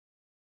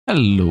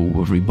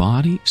Hello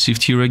everybody,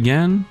 Sifd here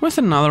again with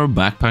another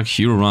backpack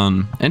hero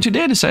run, and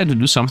today I decided to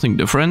do something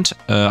different.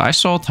 I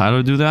saw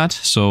Tyler do that,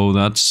 so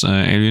that's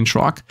Alien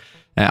Shock.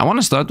 I want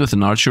to start with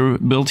an archer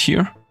build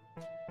here,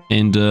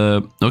 and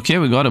okay,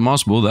 we got a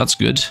mouse bow, that's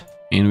good.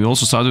 And we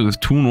also started with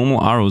 2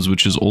 normal arrows,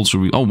 which is also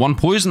one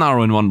poison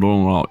arrow and 1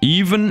 normal arrow,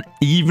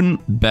 even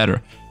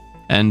better.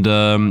 And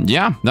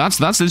yeah, that's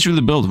literally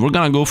the build. We're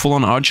gonna go full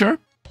on archer,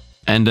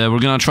 and we're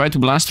gonna try to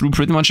blast through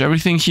pretty much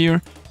everything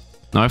here.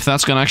 Now, if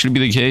that's gonna actually be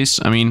the case,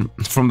 I mean,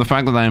 from the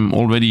fact that I'm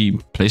already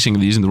placing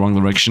these in the wrong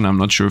direction, I'm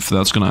not sure if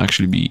that's gonna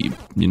actually be,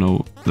 you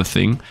know, the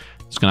thing.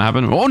 It's gonna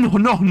happen. Oh, no!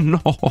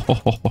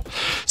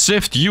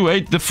 Sifd, you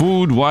ate the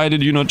food. Why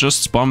did you not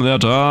just spam the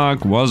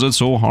attack? Was it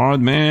so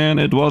hard, man?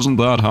 It wasn't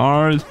that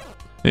hard.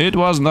 It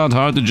wasn't that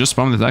hard to just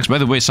spam the attacks. By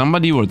the way,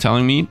 somebody were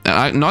telling me,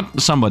 not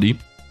somebody,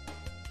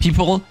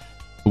 people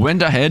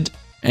went ahead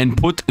and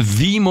put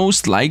the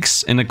most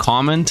likes in a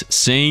comment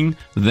saying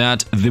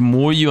that the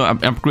more you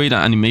upgrade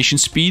animation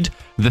speed,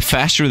 the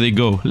faster they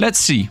go. Let's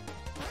see.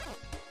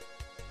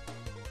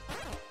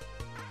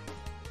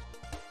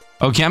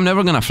 Okay, I'm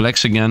never gonna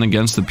flex again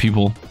against the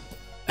people.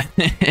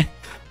 Is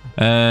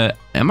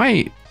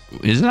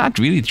that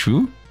really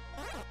true?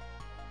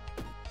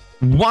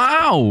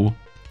 Wow!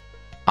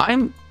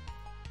 I'm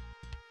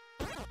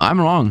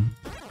wrong.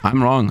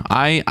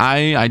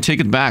 I take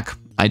it back.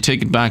 I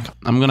take it back.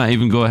 I'm gonna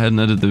even go ahead and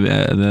edit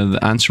the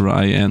answer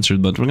I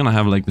answered, but we're gonna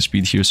have like the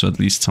speed here, so at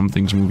least some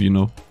things move, you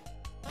know.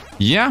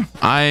 Yeah,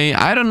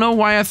 I don't know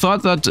why I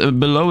thought that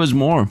below is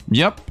more.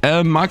 Yep,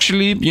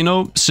 actually, you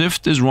know,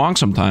 Sifd is wrong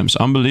sometimes.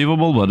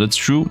 Unbelievable, but it's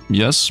true.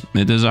 Yes,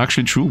 it is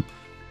actually true.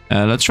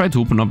 Let's try to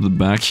open up the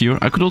back here.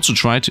 I could also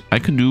try to, I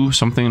could do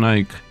something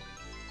like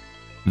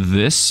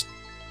this.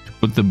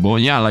 Put the bow,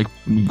 yeah, like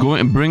go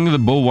and bring the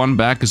bow 1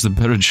 back is the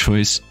better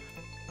choice.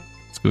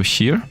 Let's go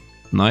here.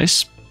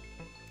 Nice.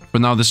 But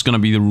now this is gonna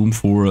be the room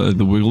for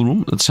the wiggle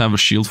room. Let's have a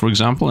shield, for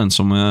example, and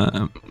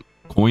some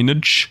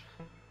coinage.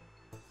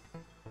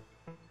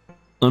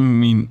 I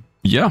mean,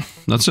 yeah,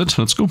 that's it.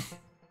 Let's go.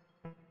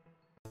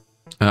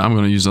 I'm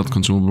gonna use that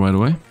consumable right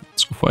away.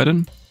 Let's go fight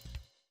it.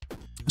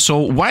 So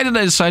why did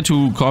I decide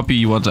to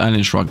copy what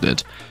Alien Shock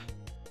did?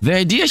 The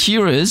idea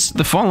here is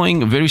the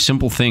following very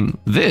simple thing.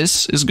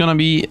 This is gonna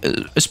be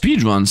a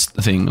speedruns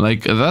thing.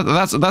 Like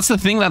that's the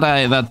thing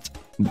that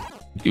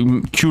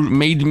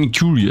made me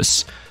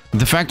curious.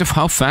 The fact of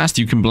how fast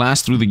you can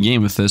blast through the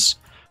game with this.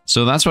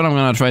 So that's what I'm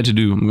gonna try to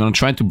do. I'm gonna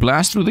try to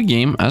blast through the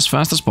game as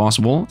fast as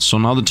possible. So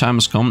now the time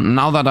has come.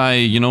 Now that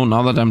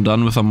now that I'm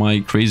done with my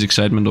crazy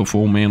excitement of,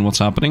 oh man, what's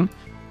happening?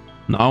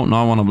 Now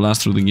I want to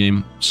blast through the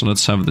game. So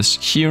let's have this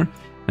here.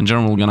 In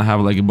general, we're gonna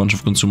have like a bunch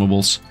of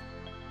consumables.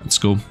 Let's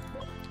go.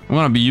 I'm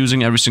gonna be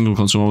using every single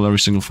consumable, every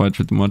single fight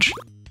pretty much.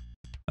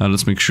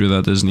 Let's make sure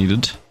that is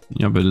needed.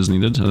 Yep, it is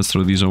needed. Let's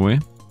throw these away.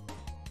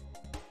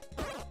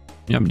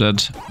 Yep,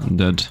 dead. I'm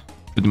dead.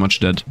 Pretty much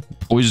dead.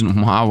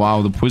 Poison.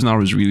 Wow, the poison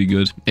arrow is really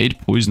good. 8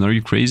 poison, are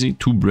you crazy?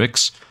 2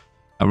 bricks.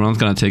 We're not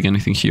gonna take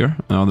anything here,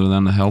 other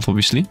than the health,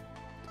 obviously.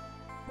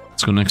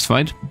 Let's go next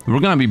fight. We're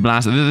gonna be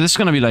blasted. This is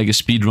gonna be like a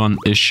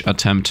speedrun-ish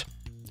attempt.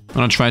 I'm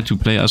gonna try to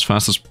play as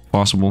fast as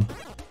possible.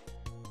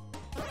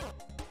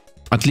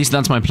 At least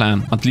that's my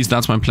plan.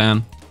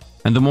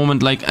 And the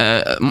moment, like,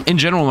 in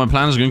general, my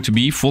plan is going to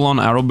be full-on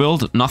arrow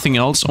build. Nothing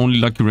else, only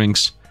lucky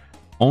rings.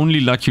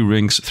 Only lucky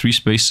rings, 3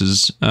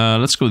 spaces.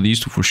 Let's go these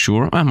 2 for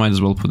sure. I might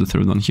as well put the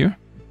 3rd one here.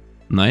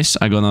 Nice,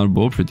 I got another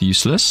bow, pretty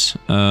useless.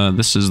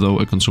 This is though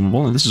a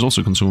consumable, and this is also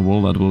a consumable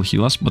that will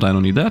heal us, but I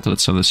don't need that.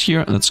 Let's have this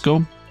here, let's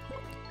go.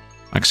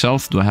 Max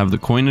health, do I have the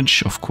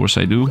coinage? Of course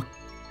I do.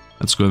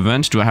 Let's go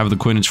event. Do I have the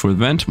coinage for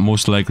event?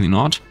 Most likely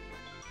not.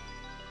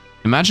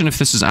 Imagine if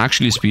this is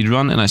actually a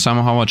speedrun and I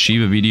somehow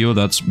achieve a video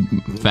that's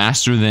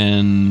faster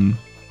than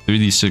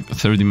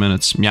 30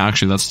 minutes. Yeah,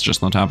 actually that's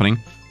just not happening.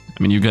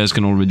 I mean, you guys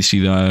can already see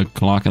the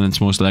clock, and it's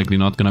most likely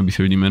not gonna be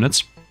 30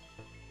 minutes.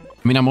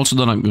 I mean, I'm also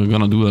gonna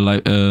do a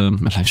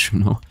live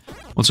stream, no.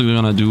 Also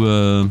gonna do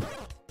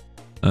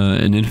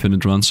an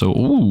infinite run, so...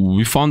 Ooh,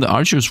 we found the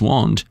Archer's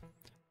Wand.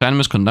 Time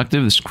is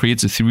conductive, this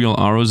creates ethereal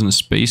arrows in a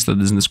space that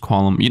is in this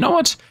column. You know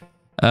what?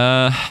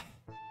 I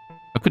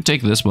could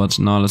take this, but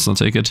no, let's not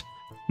take it.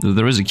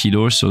 There is a key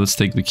door, so let's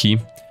take the key.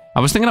 I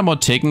was thinking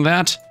about taking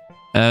that,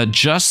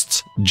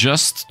 just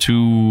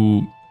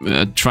to...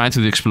 try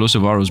to the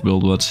explosive arrows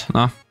build, but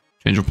nah,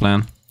 change of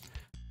plan.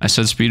 I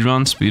said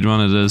speedrun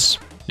it is,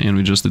 and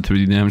we just did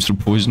 30 damage through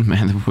poison.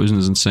 Man, the poison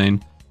is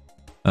insane.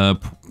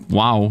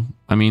 Wow,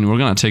 I mean, we're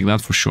gonna take that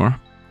for sure.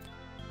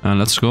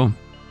 Let's go.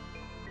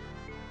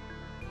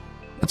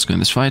 Let's go in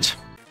this fight.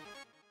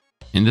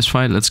 In this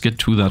fight, let's get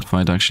to that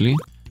fight actually.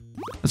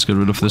 Let's get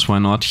rid of this, why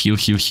not? Heal.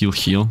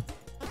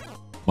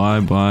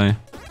 Bye.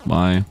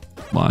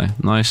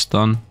 Nice,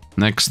 done.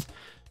 Next.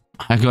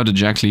 I got a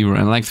jack cleaver,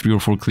 and like 3 or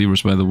 4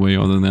 cleavers, by the way,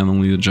 other than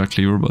only the jack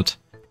cleaver, but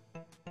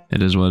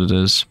it is what it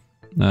is.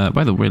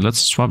 By the way, let's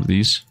swap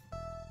these.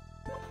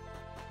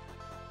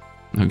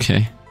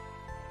 Okay.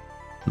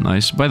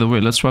 Nice. By the way,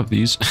 let's swap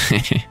these.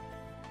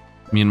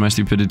 Me and my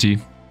stupidity.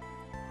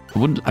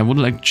 I would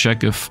like to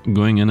check if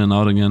going in and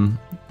out again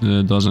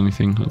does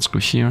anything. Let's go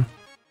here.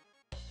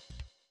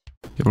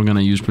 Okay, we're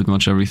gonna use pretty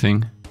much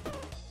everything.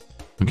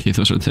 Okay,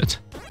 those are dead.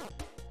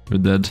 You're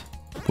dead.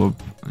 Whoop,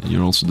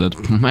 you're also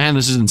dead. Man,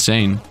 this is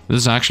insane. This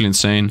is actually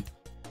insane.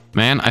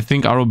 Man, I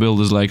think arrow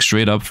build is like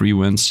straight up 3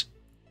 wins.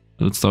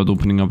 Let's start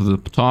opening up the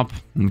top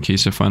in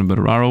case I find a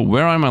better arrow.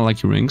 Where are my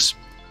lucky rings?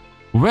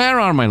 Where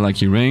are my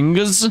lucky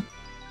rings?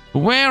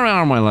 Where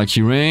are my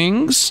lucky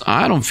rings?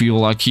 I don't feel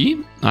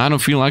lucky. I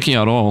don't feel lucky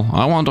at all.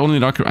 I want only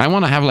lucky. I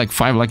want to have like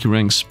 5 lucky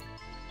rings.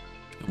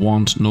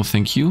 Want, no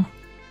thank you.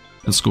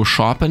 Let's go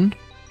shopping.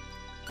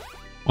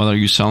 What are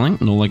you selling?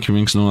 No lucky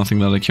rings, no nothing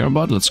that I care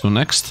about. Let's go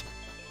next.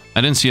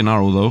 I didn't see an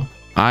arrow though.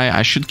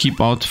 I should keep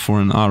out for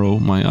an arrow.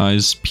 My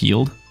eyes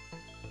peeled.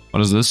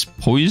 What is this?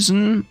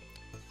 Poison,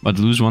 but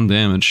lose 1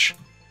 damage.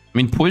 I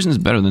mean, poison is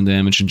better than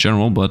damage in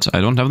general, but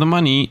I don't have the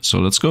money, so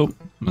let's go.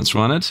 Let's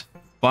run it.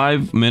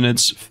 5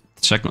 minutes,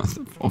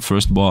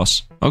 first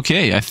boss.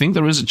 Okay, I think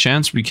there is a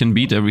chance we can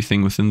beat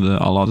everything within the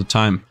allotted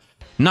time.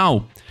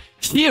 Now,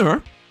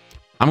 here,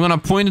 I'm gonna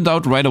point it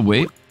out right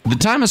away. The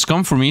time has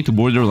come for me to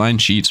borderline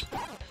cheat.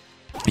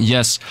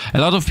 Yes, a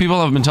lot of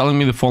people have been telling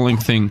me the following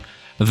thing.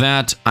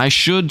 That I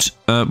should,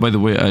 by the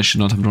way, I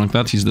should not have drunk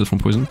that, he's dead from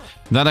poison.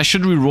 That I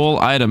should re-roll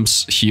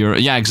items here.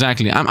 Yeah,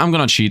 exactly, I'm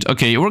gonna cheat.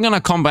 Okay, we're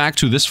gonna come back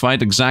to this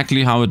fight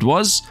exactly how it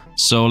was.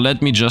 So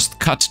let me just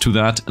cut to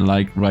that,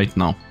 like, right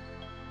now.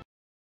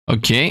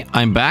 Okay,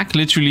 I'm back.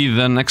 Literally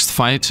the next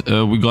fight,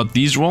 we got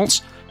these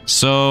rolls.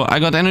 So I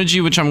got energy,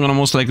 which I'm gonna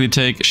most likely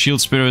take.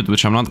 Shield spirit,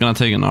 which I'm not gonna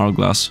take, and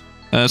hourglass.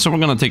 So we're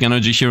gonna take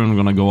energy here and we're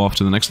gonna go off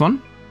to the next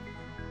one.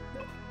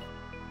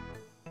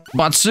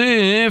 But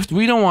Sifd,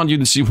 we don't want you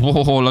to see.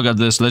 Whoa, look at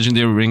this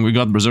legendary ring. We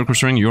got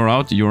Berserker's ring. You're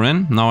out, you're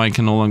in. Now I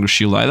can no longer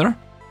shield either.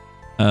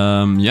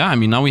 Yeah, I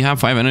mean, now we have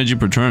 5 energy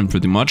per turn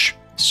pretty much.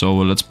 So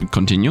let's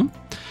continue.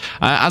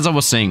 As I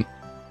was saying,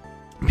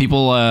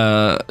 people,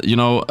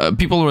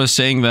 people were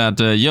saying that,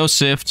 yo,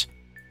 Sifd,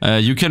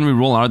 you can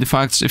reroll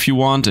artifacts if you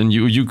want, and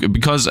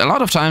because a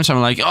lot of times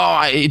I'm like,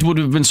 oh, it would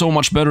have been so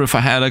much better if I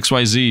had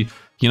XYZ.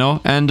 You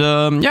know, and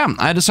yeah,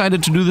 I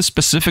decided to do this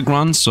specific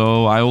run,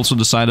 so I also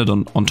decided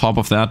on top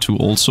of that to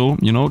also,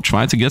 you know,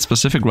 try to get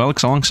specific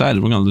relics alongside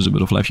it. We're gonna lose a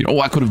bit of life here. Oh,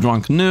 I could have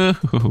drunk. No.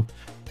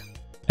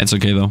 It's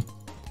okay, though.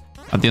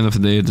 At the end of the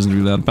day, it isn't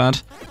really that bad.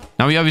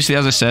 Now, we obviously,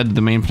 as I said, the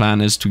main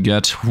plan is to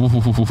get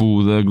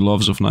the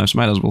gloves of knives.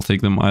 Might as well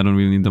take them. I don't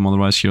really need them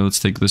otherwise here. Let's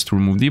take this to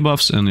remove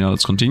debuffs, and yeah,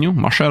 let's continue.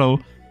 Machado.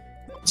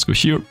 Let's go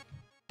here.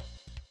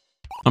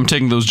 I'm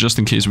taking those just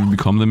in case we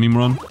become the meme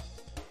run.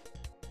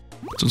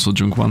 Let's also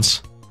drink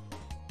once.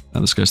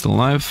 This guy's still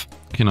alive.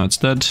 Okay, now it's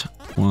dead.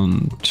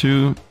 1,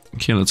 2.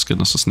 Okay, let's get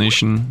an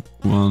assassination.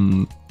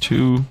 1,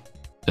 2.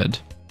 Dead.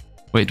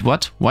 Wait,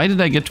 what? Why did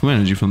I get 2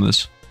 energy from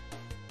this?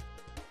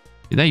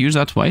 Did I use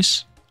that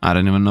twice? I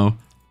don't even know.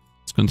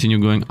 Let's continue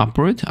going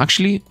upward.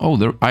 Actually, oh,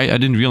 I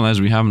didn't realize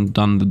we haven't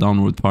done the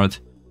downward part.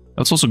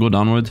 Let's also go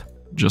downward,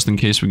 just in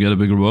case we get a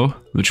bigger bow,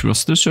 which we're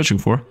still searching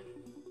for.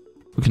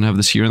 We can have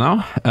this here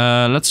now.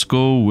 Let's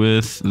go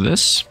with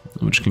this,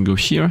 which can go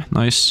here.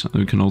 Nice.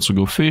 We can also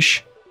go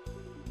fish.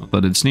 Not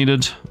that it's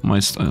needed.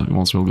 Might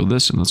as well go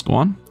this, and let's go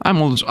on.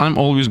 I'm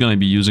always gonna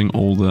be using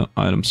all the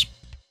items.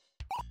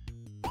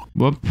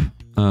 Whoop,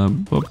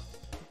 whoop,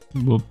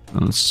 whoop,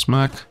 and let's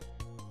smack.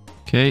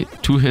 Okay,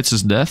 2 hits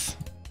is death.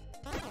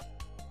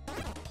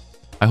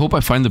 I hope I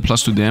find the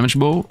 +2 damage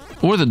bow,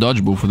 or the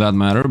dodge bow for that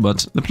matter,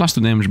 but the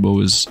 +2 damage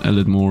bow is a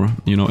little more,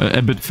 you know,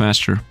 a bit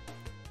faster.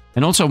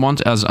 And also I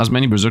want as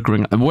many berserker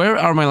rings. Where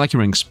are my lucky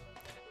rings?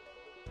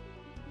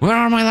 Where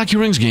are my lucky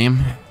rings, game?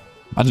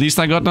 At least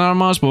I got an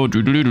mouse bow.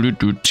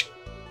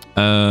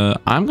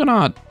 I'm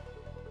gonna...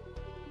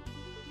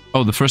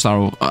 Oh, the first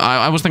arrow.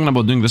 I was thinking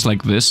about doing this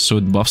like this, so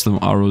it buffs the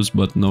arrows,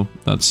 but no,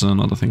 that's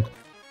another thing.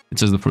 It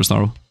says the first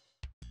arrow.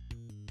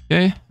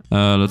 Okay,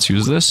 let's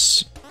use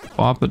this.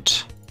 Pop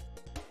it.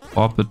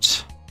 Pop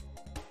it.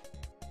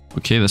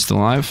 Okay, that's still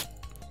alive.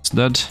 It's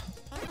dead.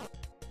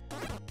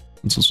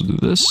 Let's also do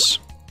this.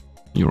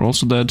 You're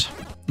also dead.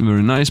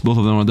 Very nice. Both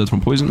of them are dead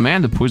from poison.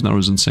 Man, the poison arrow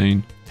is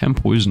insane. 10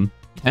 poison.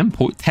 10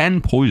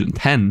 poison.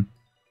 10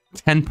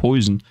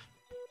 poison.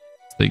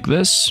 Let's take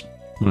this.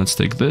 Let's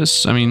take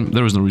this. I mean,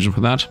 there is no reason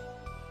for that.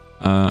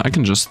 I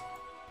can just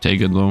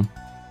take it though.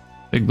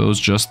 Take those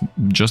just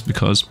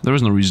because. There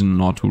is no reason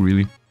not to,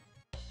 really.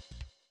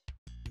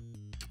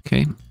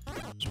 Okay.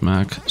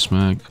 Smack,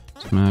 smack,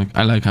 smack.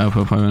 I like how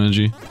 5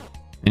 energy.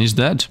 And he's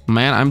dead.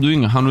 Man, I'm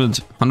doing 100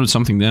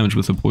 something damage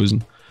with the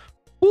poison.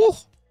 Ooh.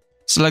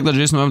 Select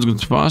adjacent weapons going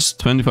to pass.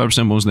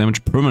 25% bonus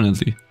damage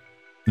permanently.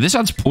 This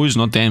adds poison,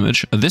 not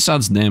damage. This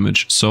adds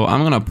damage. So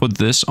I'm gonna put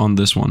this on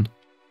this one.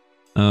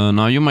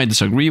 Now you might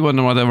disagree with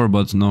whatever,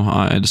 but no,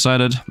 I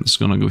decided. It's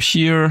gonna go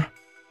here.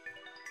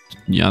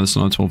 Yeah, there's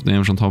another 12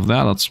 damage on top of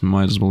that. Let's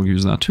might as well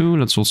use that too.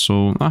 Let's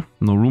also...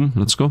 no room.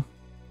 Let's go.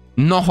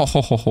 No, ho,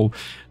 ho, ho, ho.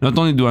 Not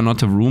only do I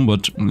not have room,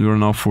 but we are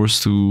now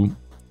forced to...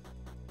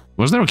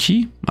 Was there a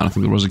key? I don't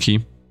think there was a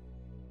key.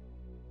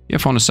 Yeah, I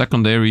found a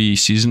secondary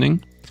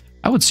seasoning.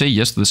 I would say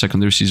yes to the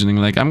secondary seasoning.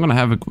 Like, I'm gonna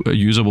have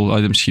usable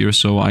items here,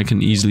 so I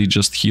can easily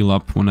just heal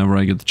up whenever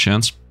I get the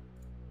chance.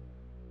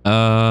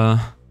 I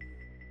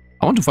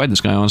want to fight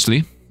this guy,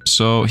 honestly.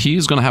 So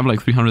he's gonna have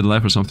like 300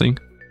 life or something.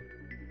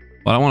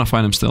 But I want to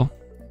fight him still.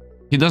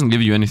 He doesn't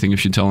give you anything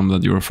if you tell him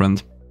that you're a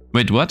friend.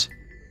 Wait, what?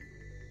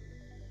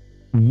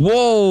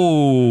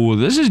 Whoa!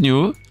 This is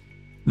new.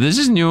 This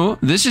is new.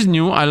 This is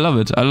new. I love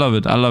it. I love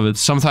it. I love it.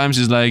 Sometimes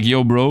he's like,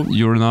 yo, bro,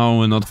 you're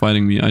now not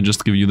fighting me. I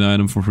just give you the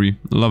item for free.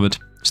 Love it.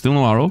 Still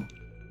no arrow.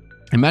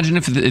 Imagine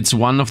if it's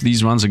one of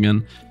these runs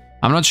again.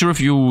 I'm not sure if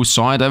you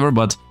saw it ever,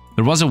 but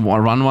there was a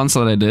run once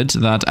that I did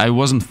that I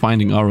wasn't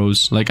finding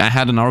arrows. Like, I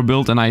had an arrow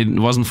build and I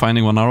wasn't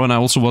finding one arrow, and I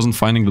also wasn't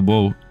finding the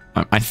bow.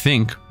 I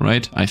think,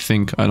 right? I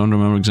think. I don't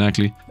remember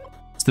exactly.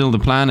 Still, the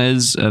plan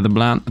is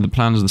the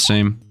plan is the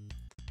same.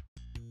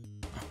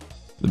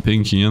 The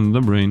pinky and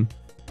the brain.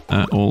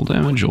 All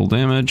damage,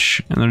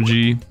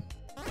 energy,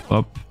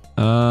 up.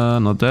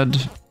 Not dead,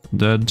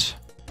 dead.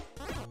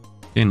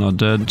 Okay, not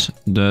dead,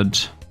 dead.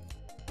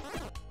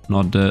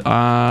 Not dead.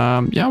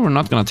 Yeah, we're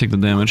not gonna take the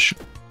damage.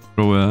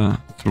 Throw a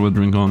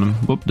drink on him.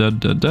 Whoop, dead,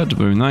 dead, dead.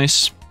 Very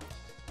nice.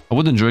 I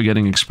would enjoy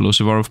getting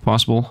explosive arrow if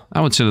possible. I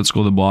would say let's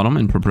go the bottom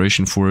in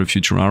preparation for a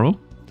future arrow.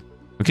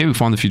 Okay, we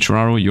found the future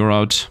arrow. You're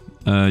out.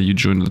 You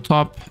join the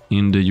top,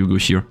 and you go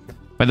here.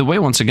 By the way,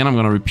 once again, I'm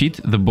gonna repeat,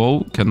 the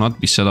bow cannot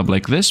be set up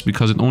like this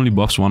because it only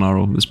buffs one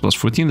arrow. This plus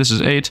 14, this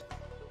is 8,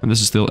 and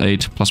this is still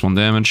 8 plus 1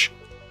 damage.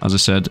 As I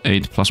said,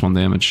 8 plus 1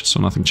 damage, so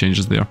nothing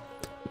changes there.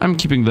 I'm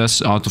keeping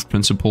this out of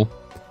principle.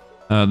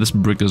 This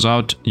brick is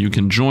out. You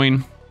can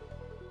join.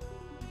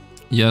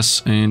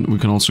 Yes, and we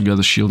can also get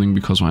the shielding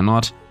because why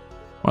not?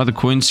 What are the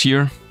coins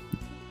here?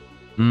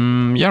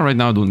 Yeah, right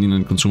now I don't need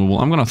any consumable.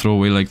 I'm gonna throw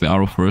away like the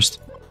arrow first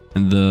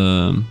and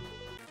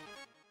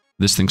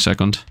this thing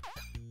second.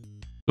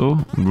 So,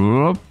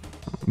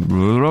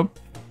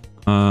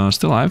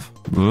 still alive.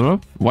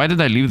 Why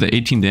did I leave the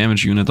 18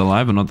 damage unit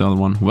alive and not the other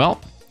one?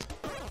 Well,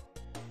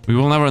 we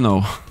will never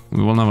know.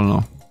 We will never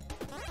know.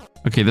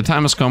 Okay, the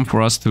time has come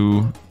for us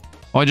to...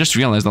 Oh, I just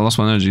realized I lost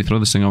 1 energy. Throw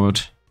this thing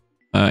out.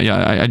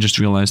 Yeah, I just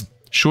realized.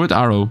 Short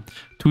arrow,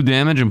 2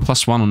 damage and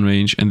plus 1 on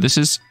range, and this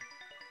is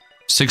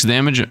 6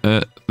 damage.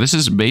 This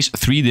is base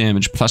 3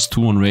 damage plus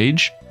 2 on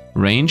range,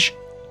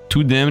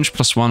 2 damage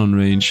plus 1 on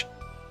range.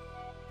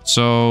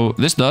 So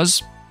this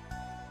does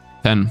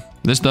 10.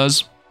 This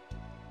does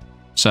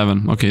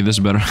 7. Okay, this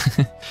is better.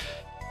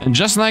 And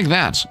just like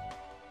that,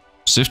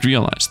 Sifd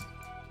realized.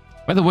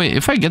 By the way,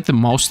 if I get the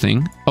mouse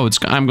thing, oh,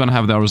 I'm gonna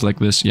have the arrows like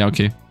this. Yeah,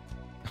 okay.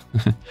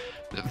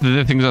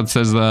 The thing that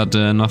says that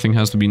nothing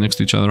has to be next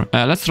to each other.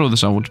 Let's throw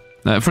this out.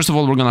 First of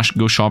all, we're gonna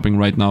go shopping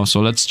right now,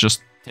 so let's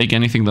just take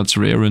anything that's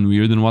rare and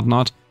weird and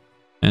whatnot,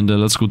 and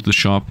let's go to the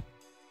shop.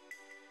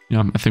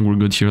 Yeah, I think we're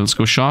good here. Let's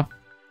go shop.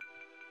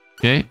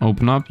 Okay,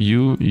 open up.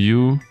 You,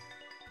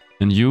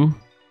 and you.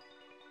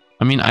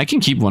 I mean, I can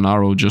keep 1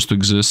 arrow just to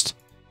exist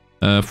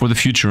for the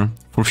future,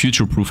 for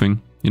future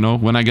proofing. You know,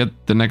 when I get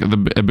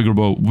a bigger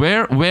bow.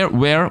 Where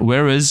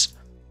is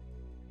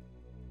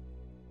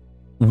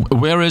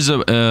where are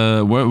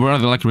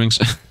the lucky rings?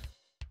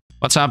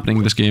 What's happening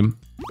in this game?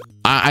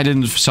 I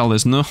didn't sell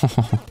this. No.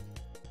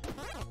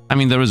 I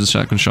mean, there is a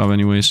second shop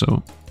anyway,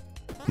 so.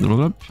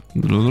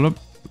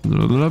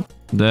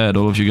 Dead.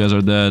 All of you guys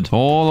are dead.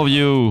 All of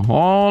you.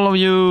 All of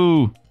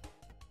you.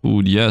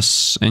 Food,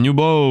 yes. A new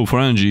bow for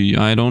energy.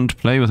 I don't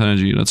play with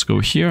energy. Let's go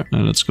here.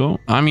 Let's go.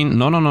 I mean,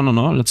 no.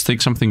 Let's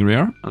take something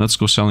rare. Let's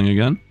go selling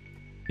again.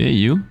 Okay,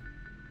 you.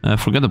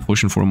 Forget the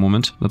potion for a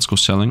moment. Let's go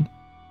selling.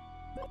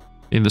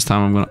 Okay, this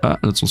time I'm gonna...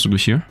 let's also go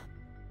here.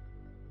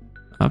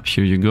 Up,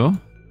 here you go.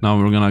 Now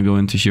we're gonna go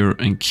into here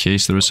in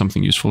case there is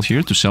something useful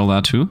here to sell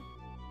that too.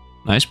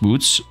 Nice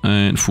boots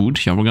and food.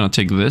 Yeah, we're gonna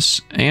take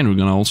this. And we're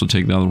gonna also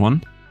take the other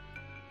one,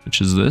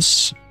 which is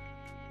this.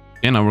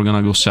 Okay, now we're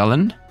gonna go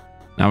selling.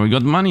 Now we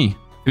got money.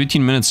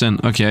 15 minutes in.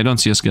 Okay, I don't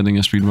see us getting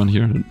a speed run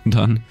here.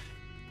 Done.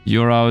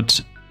 You're out.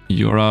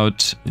 You're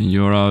out.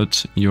 You're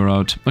out. You're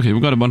out. Okay, we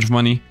got a bunch of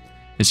money.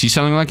 Is he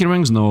selling lucky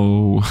rings?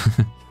 No.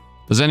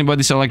 Does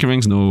anybody sell lucky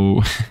rings?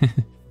 No.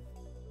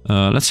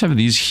 Let's have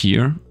these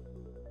here.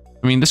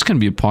 I mean, this can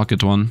be a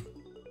pocket one.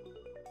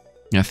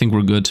 Yeah, I think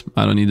we're good.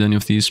 I don't need any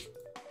of these.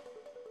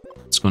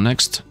 Let's go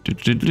next.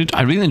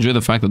 I really enjoy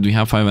the fact that we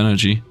have 5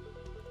 energy.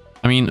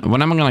 I mean,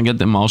 when I'm gonna get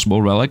the mouse bow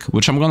relic,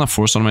 which I'm gonna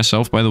force on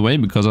myself, by the way,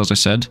 because as I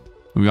said,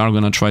 we are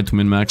gonna try to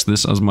min-max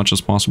this as much as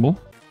possible.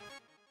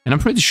 And I'm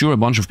pretty sure a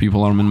bunch of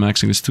people are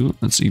min-maxing this too.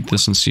 Let's eat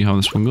this and see how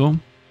this will go.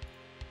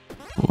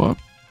 Whoop.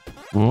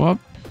 Whoop.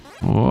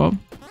 Whoop.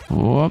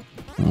 Whoop.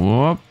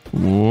 Whoop.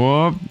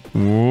 Whoop.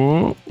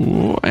 Whoop.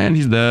 Whoop. And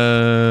he's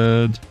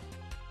dead.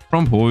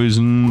 From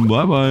poison.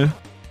 Bye-bye.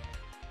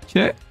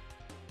 Okay.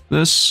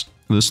 This,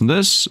 and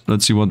this.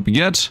 Let's see what we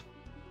get.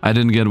 I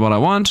didn't get what I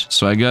want,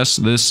 so I guess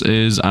this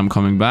is... I'm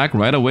coming back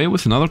right away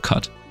with another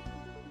cut.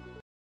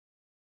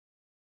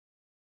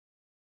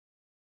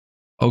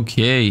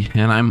 Okay,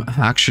 and I'm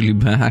actually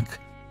back.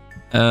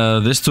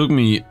 This took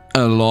me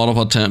a lot of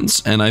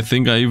attempts, and I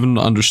think I even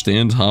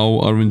understand how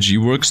RNG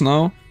works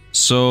now.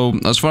 So,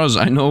 as far as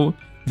I know,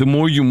 the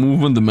more you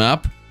move on the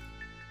map,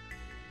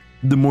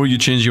 the more you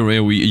change your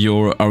AoE,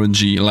 your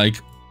RNG. Like,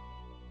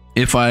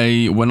 if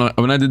when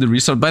I did the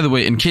restart, by the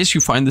way, in case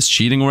you find this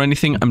cheating or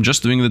anything, I'm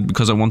just doing it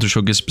because I want to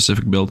showcase a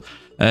specific build.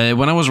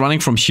 When I was running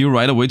from here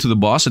right away to the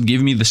boss, it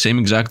gave me the same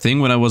exact thing.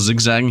 When I was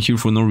zigzagging here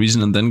for no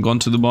reason and then gone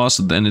to the boss,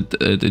 then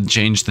it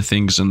changed the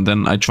things, and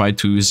then I tried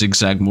to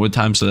zigzag more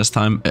times less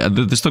time.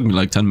 This took me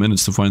like 10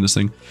 minutes to find this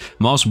thing.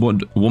 Mouse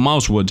wood.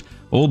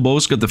 All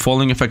bows get the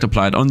following effect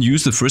applied.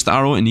 Unuse the first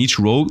arrow in each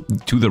row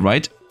to the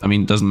right. I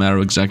mean, it doesn't matter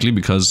exactly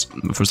because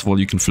first of all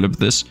you can flip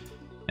this,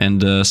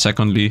 and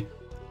secondly,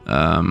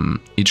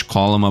 each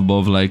column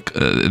above, like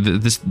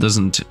this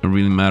doesn't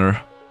really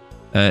matter.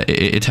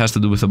 It has to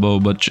do with the bow,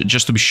 but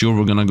just to be sure,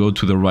 we're gonna go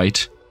to the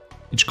right.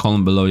 Each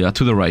column below, yeah,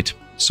 to the right.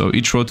 So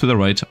each row to the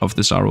right of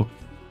this arrow.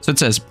 So it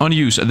says, on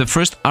use, the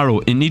first arrow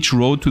in each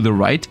row to the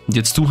right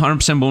gets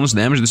 200% bonus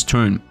damage this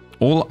turn.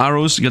 All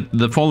arrows get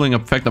the following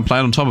effect applied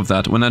on top of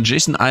that. When an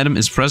adjacent item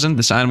is present,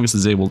 this item is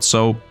disabled.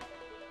 So,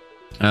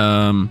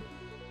 I'm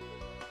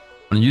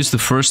gonna use the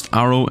first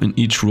arrow in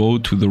each row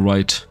to the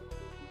right.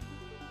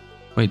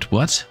 Wait,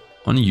 what?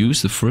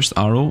 Unuse the first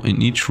arrow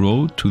in each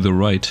row to the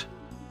right.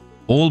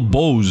 All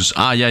bows.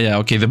 Ah, yeah,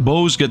 okay. The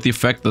bows get the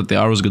effect that the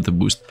arrows get the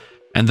boost.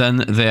 And then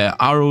the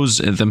arrows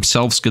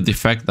themselves get the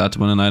effect that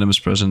when an item is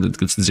present, it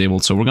gets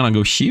disabled. So we're gonna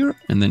go here,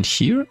 and then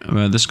here.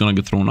 This is gonna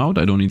get thrown out.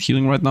 I don't need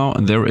healing right now.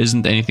 And there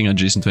isn't anything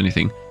adjacent to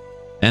anything.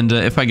 And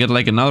if I get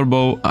like another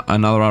bow,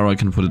 another arrow, I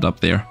can put it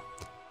up there.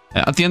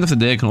 At the end of the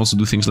day, I can also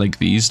do things like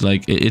these.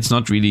 Like, it's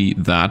not really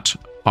that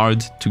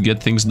hard to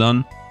get things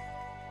done.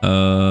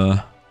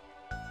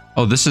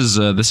 Oh, this has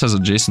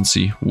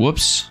adjacency.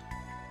 Whoops.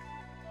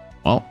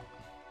 Well,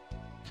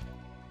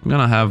 I'm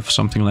gonna have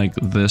something like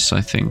this, I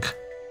think.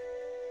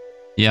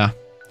 Yeah,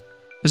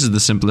 this is the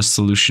simplest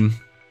solution.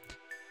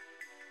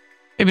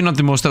 Maybe not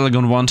the most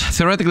elegant one.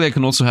 Theoretically, I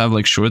can also have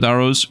like short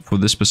arrows for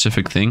this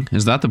specific thing.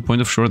 Is that the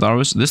point of short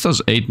arrows? This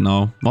does 8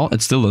 now. Well,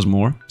 it still does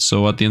more.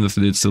 So at the end of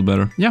the day, it's still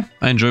better. Yeah,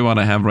 I enjoy what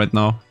I have right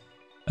now.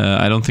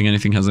 I don't think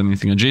anything has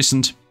anything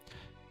adjacent.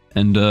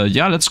 And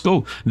yeah, let's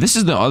go. This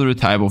is the other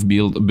type of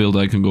build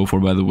I can go for,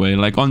 by the way.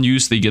 Like on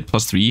use, they get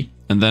 +3.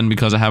 And then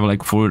because I have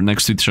like 4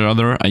 next to each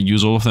other, I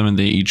use all of them and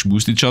they each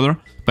boost each other.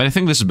 But I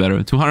think this is better.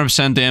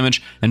 200%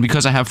 damage. And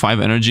because I have 5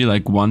 energy,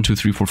 like 1, 2,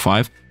 3, 4,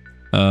 5.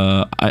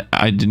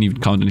 I didn't even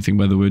count anything,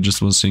 by the way,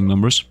 just was seeing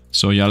numbers.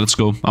 So yeah, let's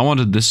go. I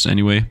wanted this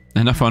anyway.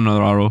 And I found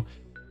another arrow.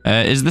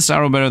 Is this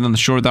arrow better than the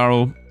short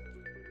arrow?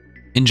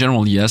 In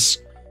general, yes.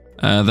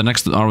 The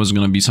next arrow is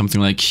gonna be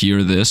something like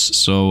here, this.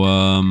 So,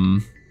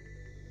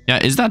 yeah,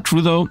 is that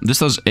true though? This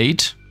does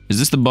 8. Is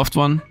this the buffed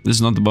one? This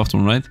is not the buffed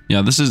one, right?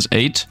 Yeah, this is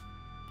 8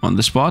 on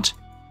this spot.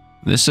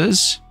 This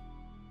is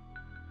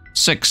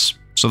 6.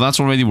 So that's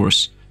already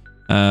worse.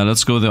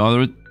 Let's go the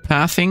other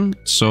pathing.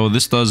 So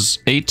this does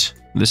 8.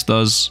 This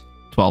does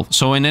 12.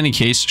 So in any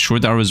case,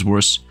 short arrow is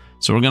worse.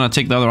 So we're gonna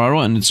take the other arrow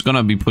and it's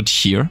gonna be put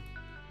here.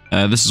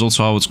 This is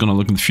also how it's gonna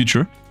look in the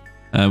future.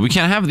 We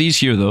can't have these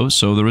here though,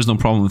 so there is no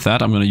problem with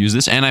that. I'm gonna use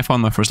this, and I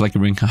found my first lucky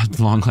ring at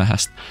long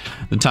last.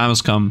 The time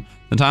has come.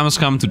 The time has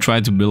come to try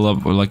to build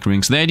up lucky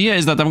rings. The idea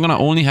is that I'm gonna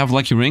only have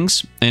lucky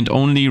rings and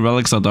only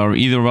relics that are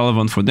either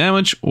relevant for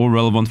damage or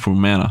relevant for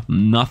mana.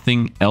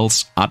 Nothing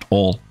else at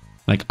all.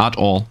 Like, at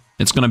all.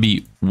 It's gonna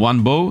be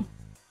 1 bow,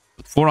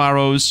 4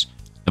 arrows,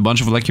 a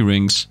bunch of lucky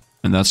rings,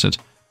 and that's it.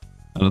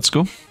 Let's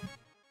go. Okay,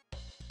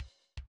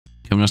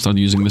 I'm gonna start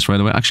using this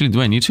right away. Actually,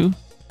 do I need to?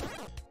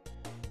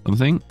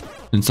 Something?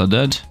 Insta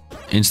dead.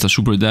 Insta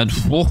super dead.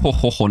 Whoa, ho,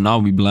 ho, ho. Now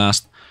we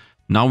blast.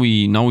 Now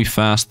we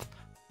fast.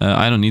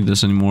 I don't need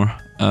this anymore.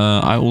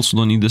 I also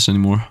don't need this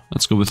anymore.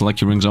 Let's go with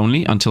lucky rings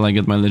only until I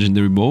get my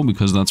legendary bow,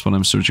 because that's what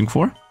I'm searching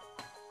for.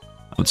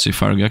 Let's say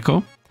fire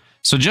gecko.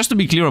 So just to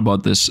be clear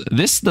about this,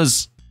 this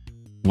does...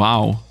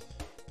 Wow.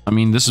 I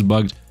mean, this is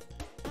bugged.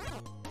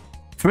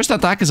 First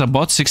attack is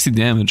about 60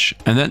 damage,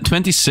 and then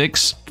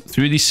 26,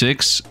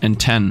 3d6, and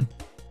 10.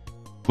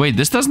 Wait,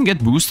 this doesn't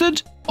get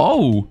boosted?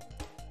 Oh!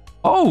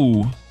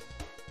 Oh!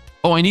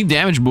 Oh, I need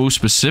damage bow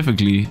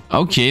specifically.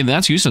 Okay,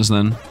 that's useless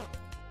then.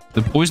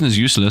 The poison is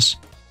useless.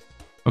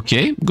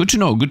 Okay, good to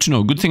know, good to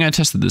know. Good thing I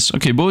tested this.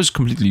 Okay, bow is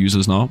completely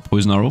useless now.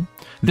 Poison arrow.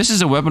 This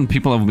is a weapon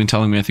people have been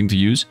telling me, I think, to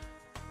use.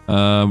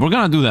 We're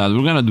gonna do that.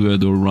 We're gonna do a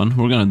door run.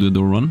 We're gonna do a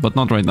door run, but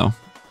not right now.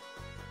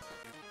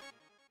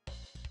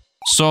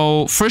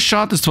 So, first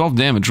shot is 12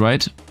 damage,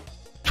 right?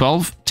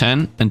 12,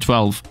 10, and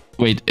 12.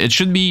 Wait, it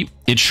should be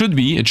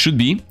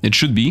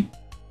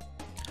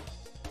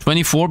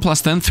 24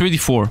 plus 10,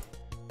 34.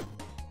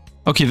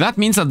 Okay, that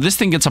means that this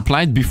thing gets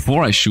applied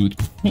before I shoot.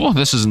 Oh,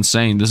 this is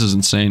insane. This is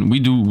insane. We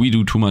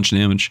do too much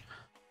damage.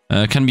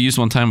 Can be used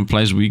one time,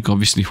 applies weak.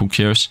 Obviously, who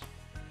cares?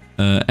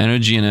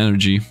 Energy and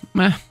energy.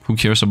 Meh, who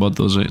cares about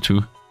those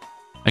two?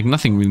 Like,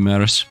 nothing really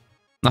matters.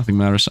 Nothing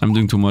matters. I'm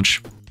doing too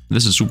much.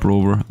 This is super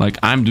over. Like,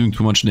 I'm doing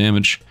too much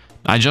damage.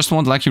 I just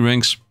want lucky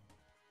rings.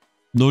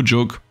 No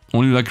joke.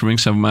 Only lucky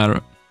rings have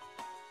matter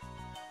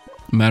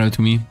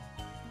to me.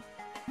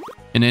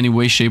 In any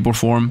way, shape, or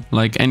form.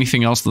 Like,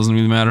 anything else doesn't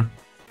really matter.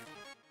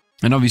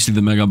 And obviously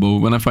the mega bow.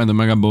 When I find the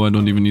mega bow, I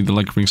don't even need the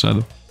lucky rings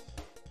either.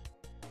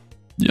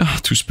 Yeah,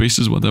 2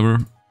 spaces, whatever.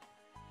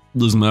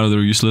 Doesn't matter,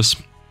 they're useless.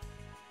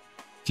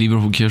 Cleaver,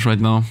 who cares right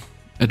now?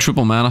 A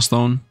triple mana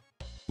stone.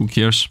 Who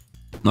cares?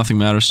 Nothing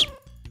matters.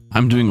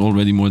 I'm doing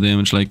already more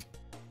damage, like...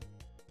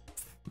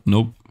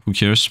 Nope, who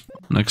cares?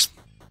 Next.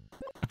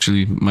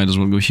 Actually, might as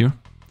well go here.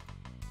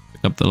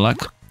 Pick up the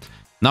luck.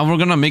 Now we're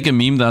gonna make a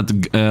meme that,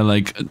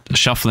 like,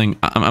 shuffling...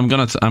 I'm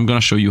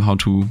gonna show you how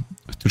to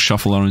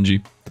shuffle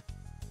RNG.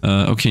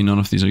 Okay, none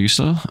of these are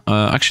useful.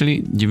 Actually,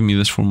 give me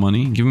this for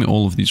money. Give me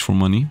all of these for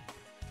money.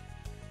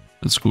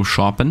 Let's go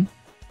shopping.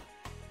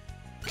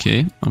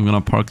 Okay, I'm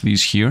gonna park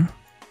these here.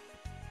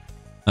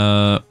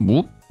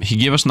 Whoop. He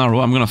gave us an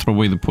arrow. I'm gonna throw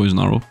away the poison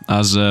arrow.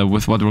 As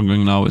with what we're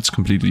going now, it's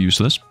completely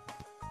useless.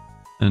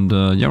 And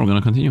yeah, we're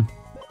gonna continue.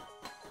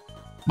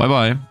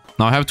 Bye-bye.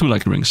 Now I have 2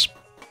 lucky rings.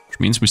 Which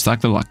means we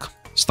stack the luck.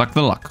 Stack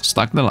the luck.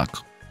 Stack the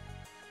luck.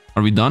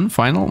 Are we done?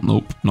 Final?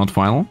 Nope, not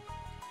final.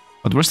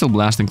 But we're still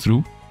blasting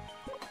through.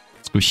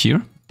 Let's go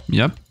here.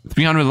 Yep.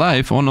 300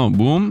 life. Oh no.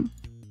 Boom.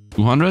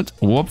 200.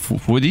 Whoop.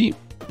 40.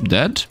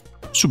 Dead.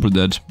 Super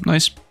dead.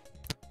 Nice.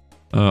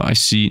 I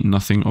see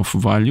nothing of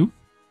value.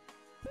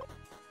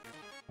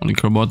 Only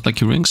care about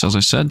lucky rings, as I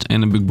said,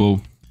 and a big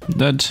bow.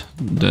 Dead.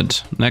 Dead.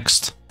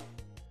 Next.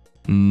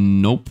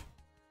 Nope.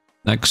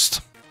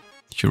 Next.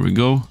 Here we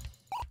go.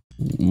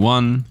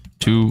 1,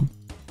 2,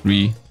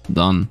 3.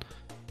 Done.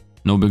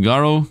 No big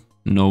arrow.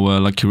 No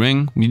lucky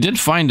ring. We did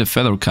find a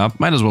feather cap.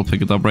 Might as well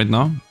pick it up right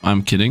now.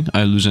 I'm kidding.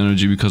 I lose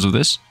energy because of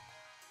this.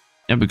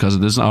 Yeah, because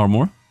it is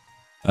armor.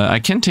 I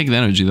can take the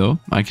energy though.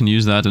 I can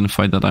use that in a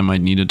fight that I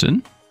might need it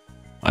in.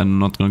 I'm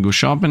not gonna go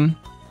shopping.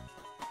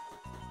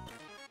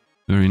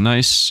 Very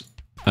nice.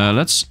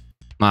 Let's...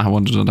 I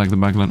wanted to attack the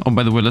backline. Oh,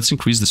 by the way, let's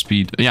increase the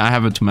speed. Yeah, I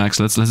have it to max.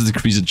 Let's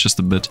decrease it just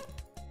a bit.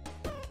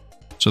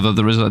 So that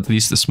there is at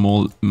least a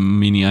small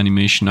mini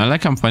animation. I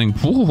like I'm fighting...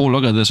 Oh,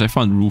 look at this. I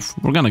found roof.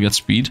 We're gonna get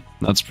speed.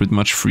 That's pretty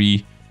much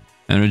free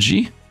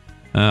energy.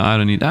 I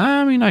don't need...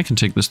 I mean, I can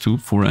take this too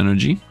for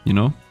energy, you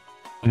know.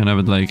 I can have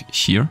it like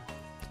here.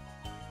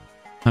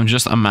 I'm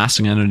just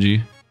amassing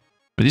energy.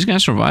 Are these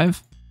guys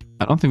survive?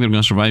 I don't think they're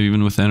gonna survive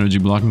even with energy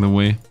blocking the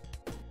way.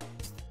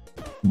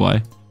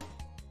 Bye.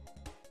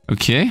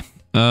 Okay.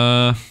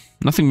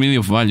 Nothing really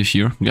of value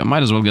here. Yeah,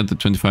 might as well get the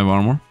 25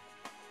 armor.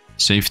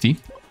 Safety.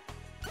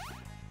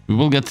 We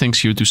will get things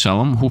here to sell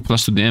them. Who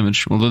plus 2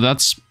 damage? Although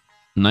that's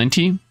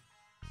 90.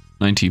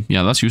 90.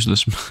 Yeah, that's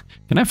useless.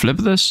 Can I flip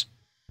this?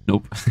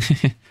 Nope.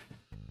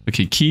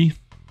 Okay, key.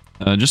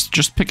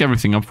 Just pick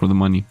everything up for the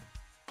money.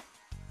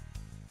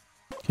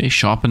 Okay,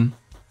 shopping.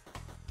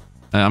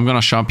 I'm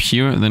gonna shop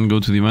here, then go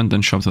to the event,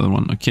 then shop the other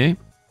one. Okay.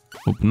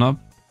 Open up.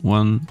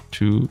 1,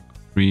 2,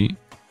 3,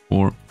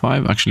 4,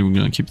 5. Actually, we're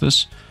gonna keep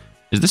this.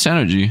 Is this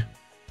energy?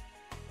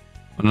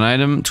 On an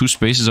item, 2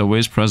 spaces are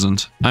always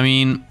present. I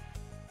mean,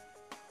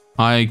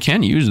 I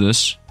can use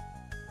this.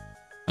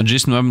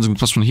 Adjacent weapons and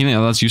 +1 healing.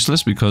 Yeah, that's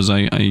useless because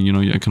I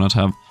cannot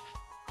have.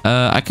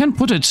 I can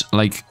put it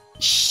like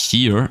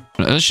here.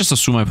 Let's just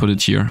assume I put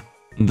it here.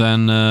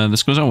 Then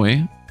this goes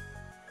away.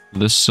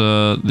 This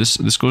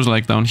goes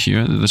like down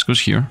here. This goes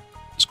here.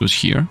 This goes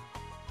here.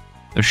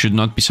 There should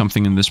not be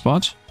something in this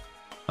spot.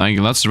 Like,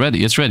 that's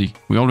ready. It's ready.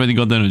 We already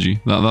got the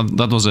energy.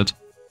 That was it.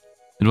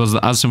 It was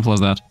as simple as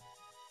that.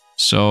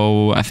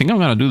 So I think I'm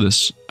gonna do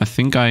this. I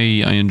think I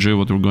enjoy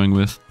what we're going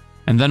with.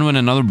 And then when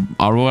another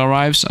arrow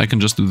arrives, I can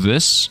just do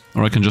this,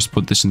 or I can just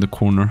put this in the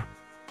corner.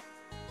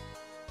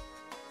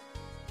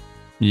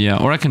 Yeah,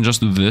 or I can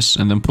just do this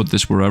and then put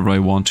this wherever I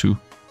want to.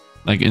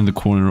 Like in the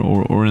corner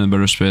or in a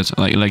better spot,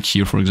 like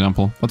here, for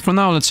example. But for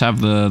now, let's have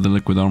the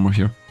liquid armor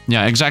here.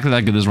 Yeah, exactly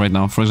like it is right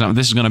now. For example,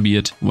 this is gonna be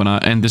it when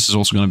and this is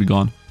also gonna be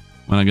gone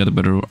when I get a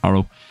better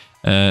arrow.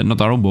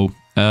 Not arrow, bow.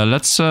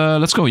 Let's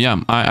go.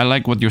 Yeah, I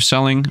like what you're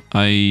selling.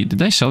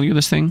 Did I sell you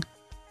this thing?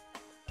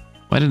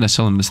 Why did I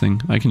sell him this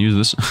thing? I can use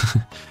this.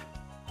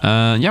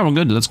 Yeah, we're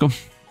good. Let's go.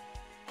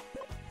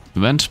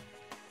 Event.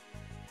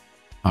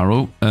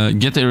 Arrow.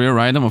 Get a rare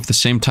item of the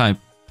same type.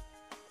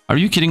 Are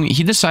you kidding me?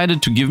 He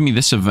decided to give me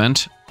this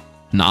event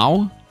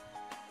now?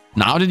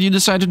 Now did you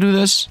decide to do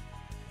this?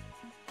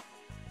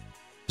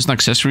 It's an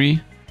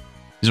accessory.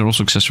 These are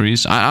also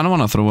accessories. I don't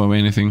want to throw away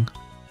anything.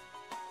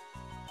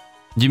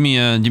 Give me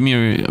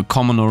a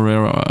common or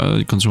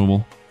rare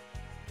consumable.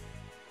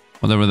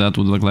 Whatever that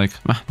would look like.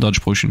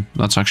 Dodge potion.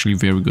 That's actually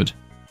very good.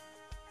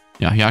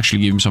 Yeah, he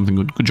actually gave me something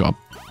good. Good job.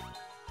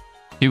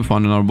 Okay, we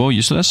found another bow.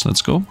 Useless.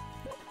 Let's go.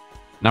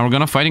 Now we're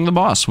gonna fighting the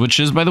boss, which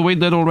is, by the way,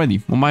 dead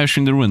already. Well, my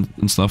stream the ruin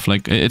and stuff.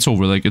 Like, it's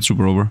over. Like, it's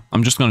super over.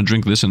 I'm just gonna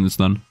drink this and it's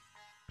done.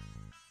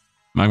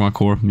 Magma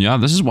core. Yeah,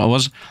 this is what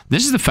was...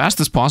 This is the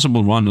fastest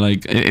possible run.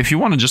 Like, if you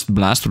want to just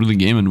blast through the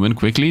game and win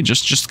quickly,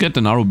 just get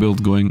an arrow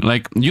build going.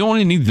 Like, you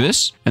only need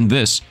this and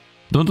this.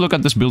 Don't look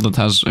at this build that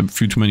has a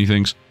few too many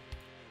things.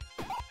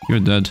 You're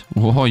dead.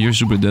 Oh, you're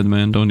super dead,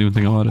 man. Don't even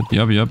think about it.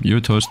 Yup,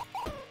 you're toast.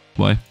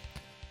 Bye.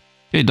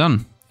 Okay,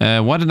 done.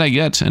 What did I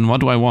get and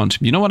what do I want?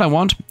 You know what I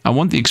want? I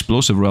want the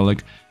explosive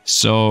relic.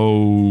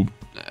 So...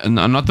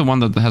 not the one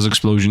that has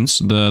explosions,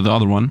 the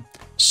other one.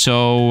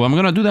 So I'm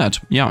gonna do that.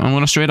 Yeah, I'm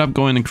gonna straight up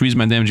go and increase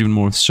my damage even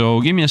more.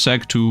 So give me a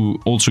sec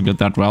to also get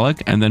that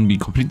relic and then be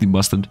completely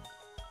busted.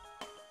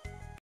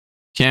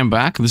 Okay, I'm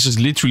back. This is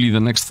literally the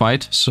next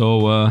fight,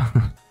 so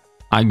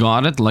I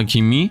got it.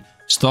 Lucky me.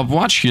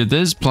 Stopwatch, here it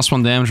is.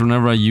 +1 damage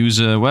whenever I use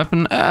a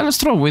weapon. Let's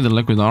throw away the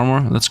liquid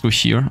armor. Let's go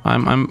here.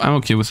 I'm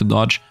okay with the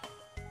dodge.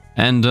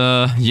 And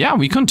yeah,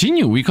 we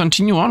continue. We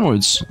continue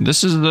onwards.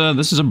 This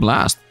is a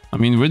blast. I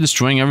mean, we're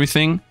destroying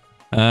everything.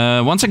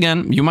 Once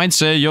again, you might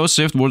say, yo,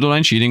 Sifd,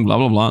 borderline cheating, blah,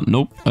 blah, blah.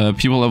 Nope.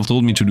 People have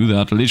told me to do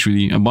that,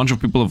 literally. A bunch of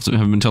people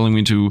have been telling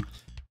me to,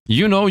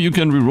 you know, you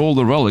can reroll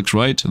the relics,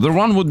 right? The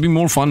run would be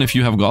more fun if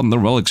you have gotten the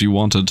relics you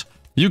wanted.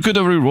 You could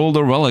have rerolled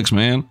the relics,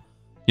 man.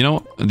 You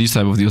know, these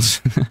type of deals.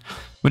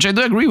 Which I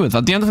do agree with.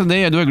 At the end of the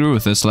day, I do agree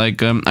with this.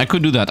 Like, I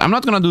could do that. I'm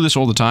not gonna do this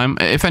all the time.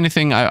 If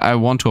anything, I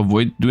want to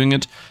avoid doing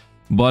it.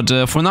 But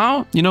for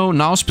now, you know,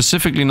 now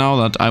specifically now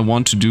that I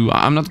want to do...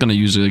 I'm not gonna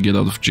use a get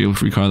out of jail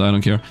free card, I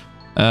don't care.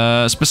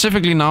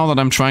 Specifically now that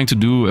I'm trying to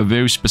do a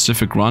very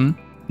specific run,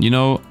 you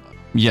know,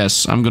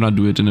 yes, I'm gonna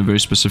do it in a very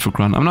specific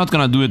run. I'm not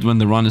gonna do it when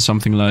the run is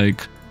something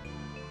like...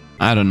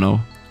 I don't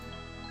know.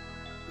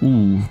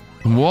 Ooh.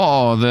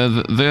 Whoa,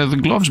 the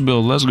gloves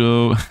build, let's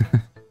go.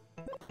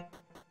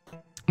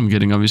 I'm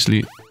getting,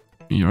 obviously,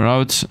 you're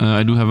out.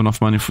 I do have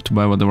enough money to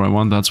buy whatever I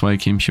want, that's why I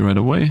came here right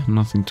away.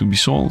 Nothing to be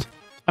sold.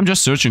 I'm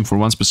just searching for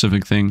one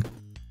specific thing.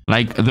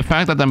 Like, the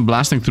fact that I'm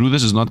blasting through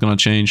this is not gonna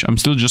change. I'm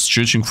still just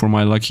searching for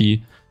my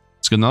lucky...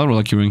 Let's get another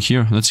lucky ring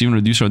here. Let's even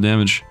reduce our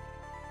damage.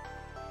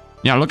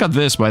 Yeah, look at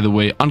this, by the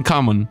way.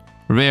 Uncommon,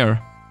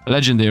 rare,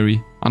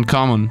 legendary,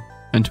 uncommon,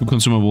 and 2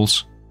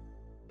 consumables.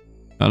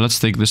 Let's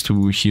take this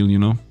to heal, you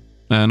know.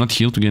 Not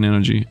heal, to gain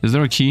energy. Is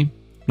there a key?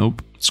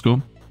 Nope. Let's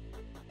go.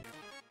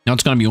 Now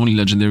it's gonna be only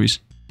legendaries.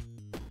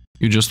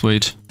 You just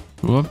wait.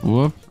 Whoop,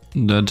 whoop.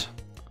 Dead.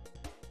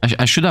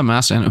 I should have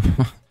mass and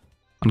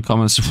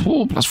uncommon is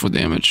full +4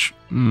 damage.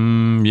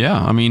 Yeah,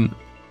 I mean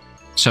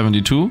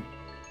 72,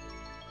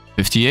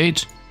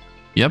 58.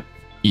 Yep,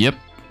 yep,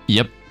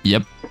 yep,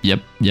 yep,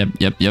 yep, yep,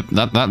 yep, yep.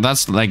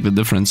 That's like the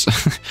difference.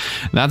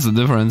 That's the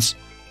difference.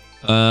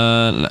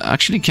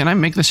 Actually, can I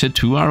make this hit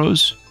 2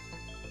 arrows?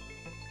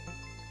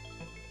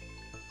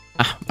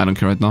 I don't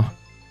care right now.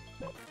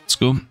 Let's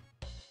go.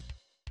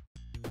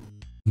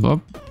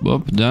 Boop,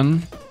 boop,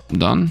 done,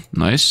 done,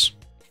 nice.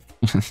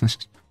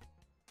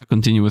 I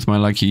continue with my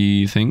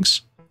lucky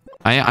things.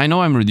 I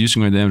know I'm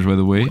reducing my damage, by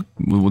the way,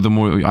 with the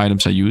more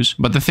items I use.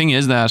 But the thing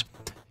is that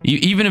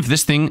even if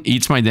this thing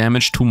eats my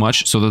damage too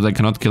much so that I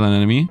cannot kill an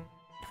enemy...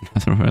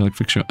 Like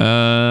fixture.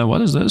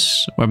 What is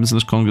this? Weapons in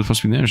this column get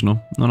 +3 damage?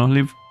 No,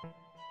 leave.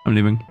 I'm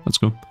leaving. Let's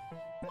go.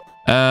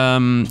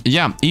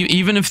 Yeah,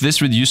 even if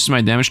this reduces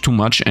my damage too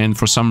much and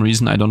for some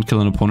reason I don't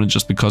kill an opponent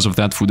just because of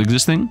that food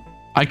existing,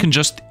 I can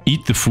just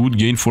eat the food,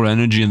 gain 4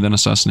 energy, and then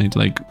assassinate.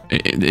 Like,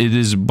 it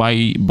is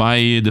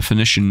by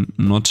definition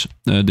not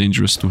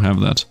dangerous to have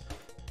that.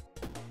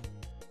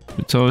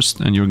 You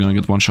toast, and you're gonna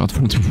get 1 shot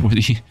from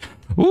 240.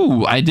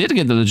 Ooh, I did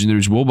get the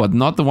legendary's bow, but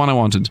not the one I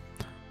wanted.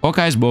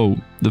 Hawkeye's bow.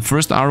 The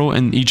first arrow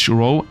in each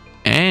row,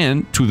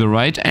 and to the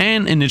right,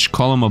 and in each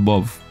column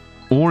above.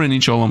 Or in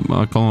each column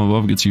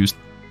above gets used.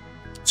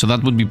 So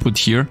that would be put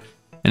here,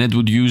 and it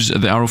would use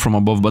the arrow from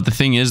above. But the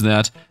thing is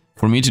that,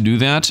 for me to do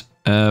that,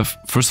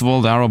 first of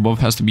all, the arrow above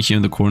has to be here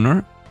in the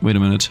corner. Wait a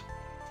minute.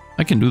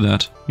 I can do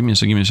that. Give me a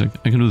sec, give me a sec.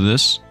 I can do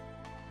this.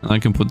 And I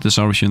can put this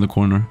arrow here in the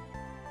corner.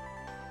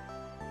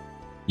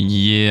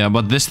 Yeah,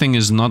 but this thing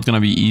is not gonna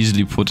be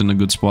easily put in a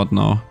good spot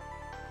now.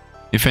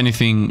 If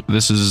anything,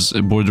 this is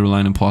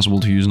borderline impossible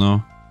to use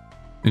now.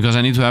 Because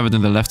I need to have it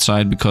in the left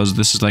side, because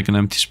this is like an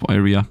empty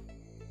area.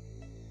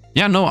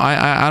 Yeah, no,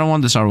 I don't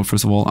want this arrow,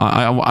 first of all.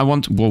 I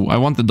want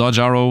the dodge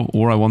arrow,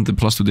 or I want the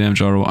 +2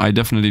 damage arrow. I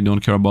definitely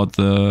don't care about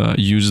the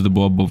use the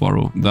bow above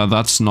arrow.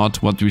 That's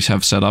not what we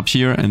have set up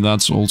here, and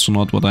that's also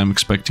not what I'm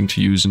expecting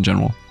to use in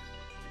general.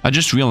 I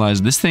just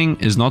realized this thing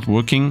is not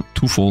working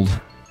twofold.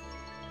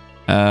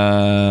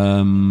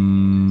 I'm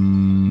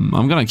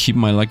gonna keep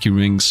my lucky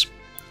rings.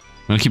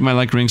 I'm gonna keep my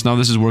lucky rings. Now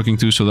this is working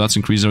too, so that's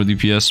increased our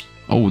DPS.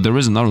 Oh, there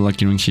is another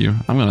lucky ring here.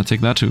 I'm gonna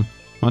take that too.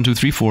 1, 2,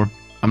 3, 4.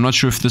 I'm not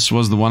sure if this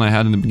was the one I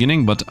had in the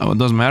beginning, but it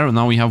doesn't matter.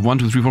 Now we have 1,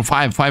 2, 3, 4,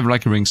 5. 5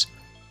 lucky rings.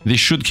 They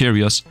should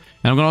carry us.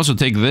 And I'm gonna also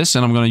take this,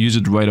 and I'm gonna use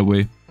it right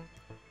away.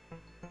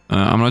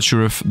 I'm not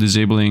sure if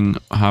disabling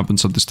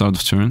happens at the start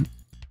of turn.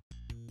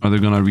 Are they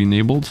gonna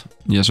re-enabled?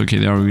 Yes, okay,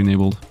 they are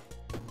re-enabled.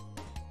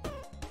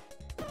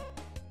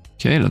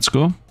 Okay, let's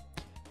go.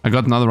 I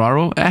got another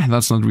arrow.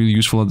 That's not really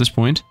useful at this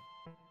point.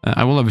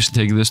 I will obviously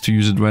take this to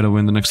use it right away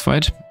in the next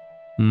fight.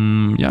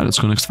 Yeah, let's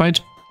go next fight.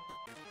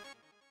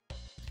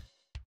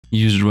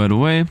 Use it right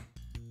away.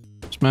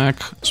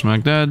 Smack,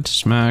 smack dead,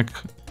 smack,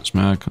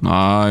 smack.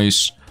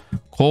 Nice.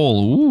 Call.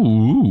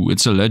 Ooh,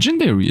 it's a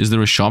legendary. Is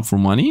there a shop for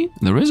money?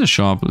 There is a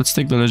shop. Let's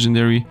take the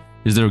legendary.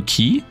 Is there a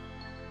key?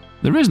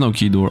 There is no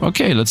key door.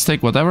 Okay, let's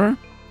take whatever.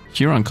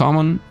 Here,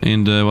 uncommon,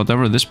 and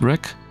whatever, this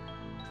brick.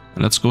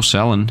 Let's go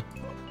selling.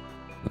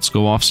 Let's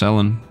go off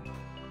selling.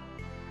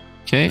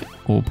 Okay,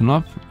 open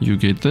up. You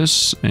get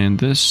this, and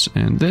this,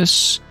 and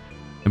this.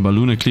 A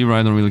balloon, a cleaver,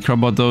 I don't really care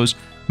about those.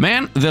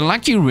 Man, the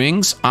lucky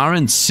rings are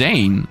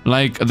insane.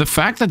 Like, the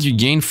fact that you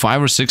gain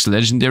 5 or 6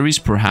 legendaries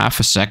per half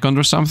a second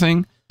or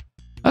something.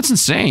 That's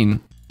insane.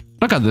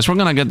 Look at this. We're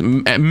gonna get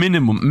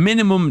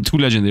minimum 2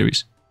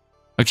 legendaries.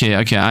 Okay,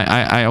 okay.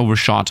 I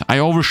overshot. I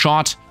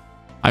overshot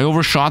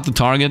the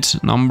target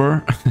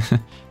number.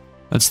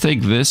 Let's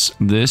take this,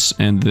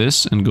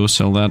 and go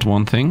sell that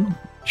one thing.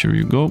 Here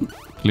you go.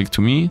 Click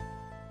to me.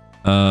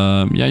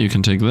 Yeah, you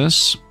can take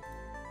this.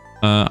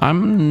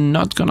 I'm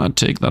not gonna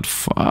take that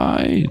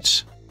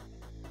fight.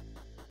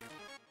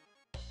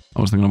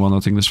 I was thinking about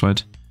not taking this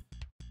fight.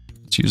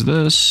 Let's use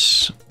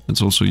this.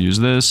 Let's also use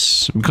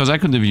this. Because I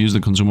could have used the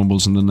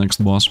consumables in the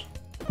next boss.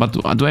 But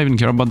do I even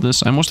care about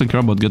this? I mostly care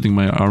about getting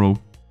my arrow,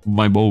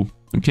 my bow.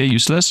 Okay,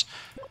 useless.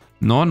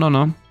 No, no,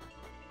 no.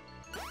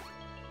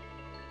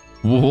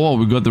 Whoa,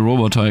 we got the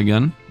robot tie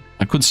again.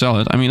 I could sell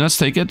it. I mean, let's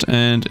take it.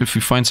 And if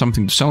we find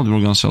something to sell, then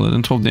we're gonna sell it.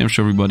 And 12 damage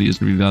to everybody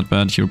isn't really that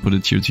bad. Here, put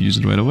it here to use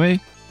it right away.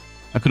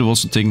 I could have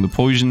also taken the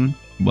poison,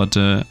 but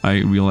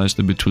I realized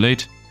a bit too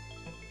late.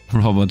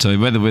 Robot tie.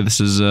 By the way,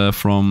 this is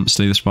from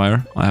Slay the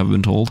Spire, I have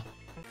been told.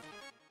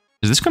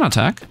 Is this gonna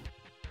attack?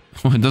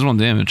 Oh, it does 1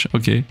 damage.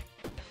 Okay.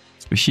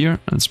 Let's go here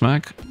and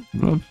smack.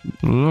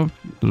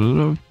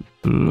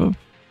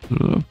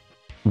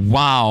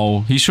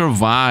 Wow, he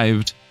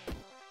survived.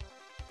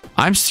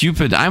 I'm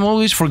stupid. I'm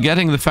always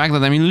forgetting the fact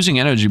that I'm losing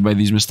energy by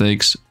these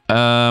mistakes.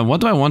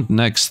 What do I want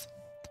next?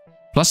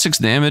 +6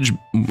 damage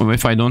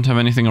if I don't have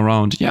anything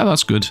around. Yeah,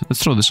 that's good.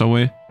 Let's throw this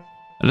away.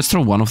 Let's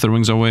throw one of the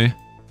rings away.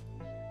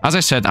 As I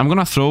said, I'm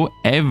gonna throw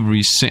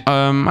every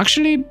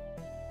actually,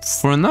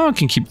 for now I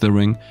can keep the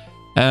ring.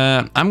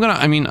 I'm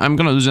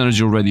gonna lose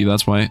energy already,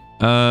 that's why.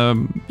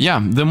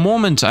 Yeah, the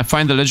moment I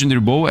find the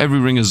legendary bow, every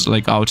ring is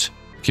like out.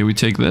 Okay, we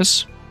take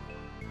this.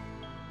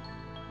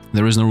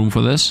 There is no room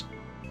for this.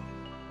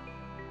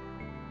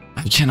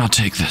 I cannot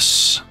take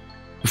this.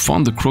 We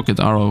found the crooked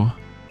arrow.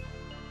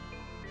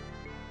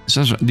 It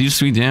says deals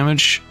 3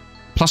 damage.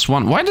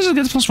 +1. Why does it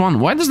get +1?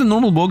 Why does the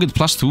normal bow get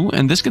 +2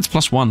 and this gets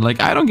 +1?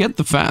 Like, I don't get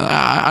the fact.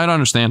 I don't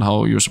understand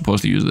how you're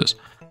supposed to use this.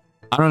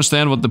 I don't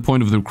understand what the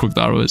point of the crooked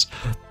arrow is.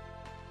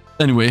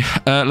 Anyway,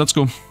 let's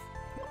go.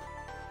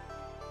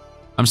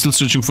 I'm still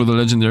searching for the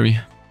legendary.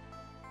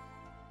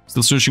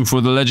 Still searching for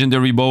the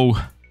legendary bow.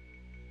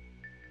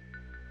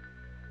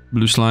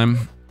 Blue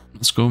slime.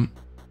 Let's go.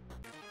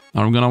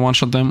 Are we gonna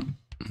one-shot them?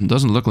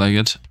 Doesn't look like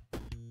it.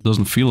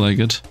 Doesn't feel like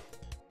it.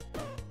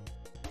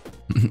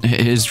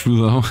 It is true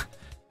though.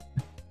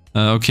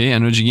 Okay,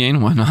 energy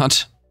gain, why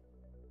not?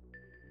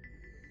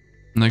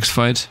 Next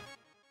fight.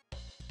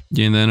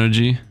 Gain the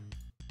energy.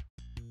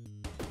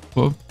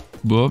 Whoop,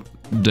 whoop,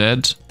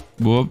 dead.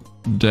 Whoop,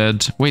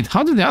 dead. Wait,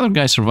 how did the other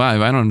guy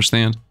survive? I don't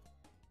understand.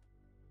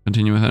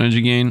 Continue with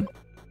energy gain.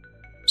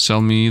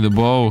 Sell me the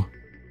bow.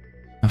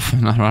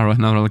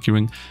 Another lucky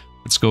ring.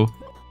 Let's go.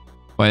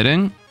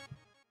 Fighting.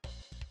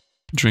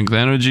 Drink the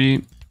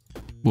energy.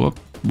 Whoop,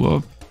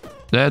 whoop.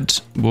 Dead.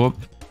 Whoop,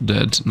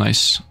 dead.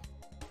 Nice.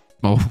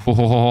 Oh,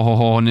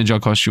 ninja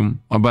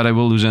costume. But I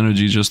will lose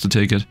energy just to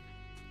take it.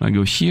 I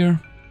go here.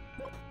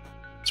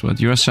 That's what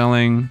you're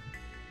selling.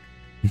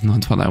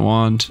 Not what I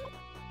want.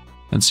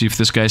 Let's see if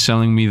this guy's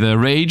selling me the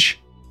rage.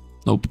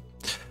 Nope.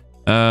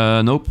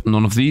 Nope.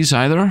 None of these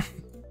either.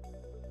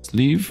 Let's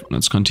leave.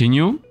 Let's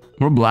continue.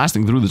 We're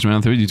blasting through this,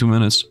 man. 32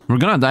 minutes. We're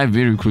gonna die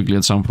very quickly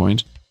at some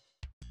point.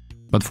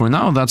 But for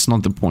now, that's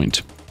not the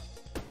point.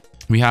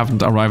 We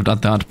haven't arrived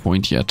at that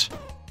point yet.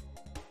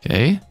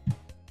 Okay.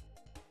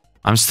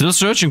 I'm still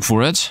searching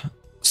for it.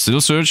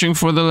 Still searching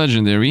for the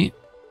legendary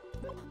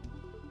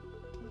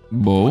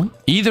bow.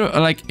 Either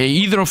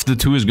of the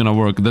two is gonna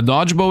work. The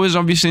dodge bow is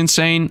obviously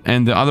insane,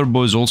 and the other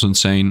bow is also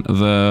insane.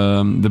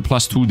 The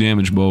 +2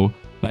 damage bow.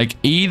 Like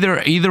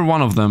either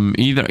one of them.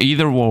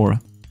 Either war.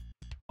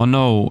 Oh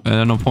no,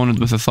 an opponent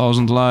with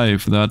 1,000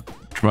 life that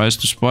tries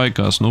to spike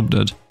us. Nope,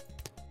 dead.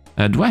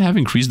 Do I have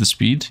increased the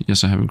speed?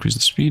 Yes, I have increased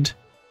the speed.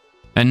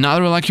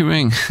 Another lucky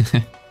ring.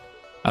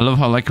 I love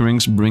how lucky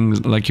rings bring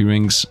lucky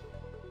rings.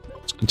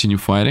 Let's continue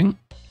fighting.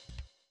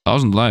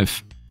 1,000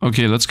 life.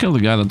 Okay, let's kill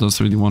the guy that does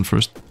 3d1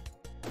 first.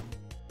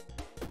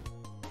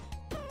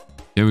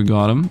 Here we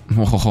got him.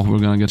 Oh, we're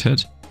gonna get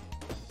hit.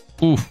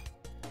 Ooh.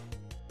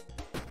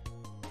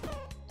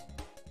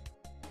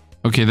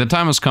 Okay, the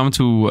time has come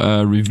to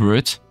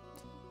revert.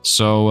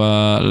 So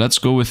let's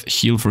go with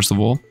heal first of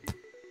all.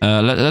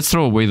 Let's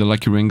throw away the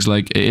lucky rings.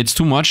 Like, it's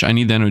too much. I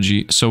need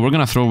energy. So we're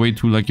gonna throw away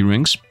 2 lucky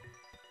rings.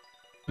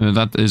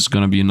 That is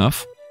gonna be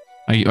enough.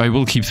 I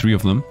will keep 3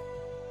 of them.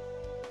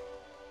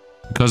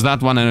 Because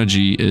that 1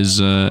 energy is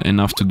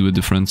enough to do a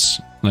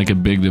difference. Like a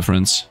big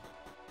difference.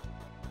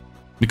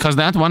 Because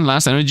that 1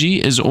 last energy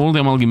is all the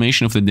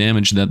amalgamation of the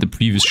damage that the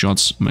previous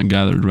shots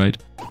gathered, right?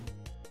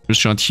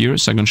 First shot here,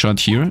 second shot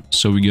here.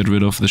 So we get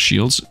rid of the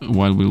shields,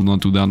 while we'll not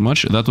do that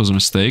much. That was a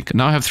mistake.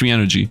 Now I have 3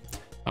 energy.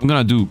 I'm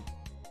gonna do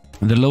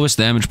the lowest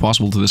damage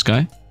possible to this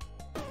guy.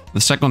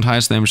 The second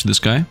highest damage to this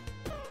guy.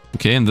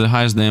 Okay, and the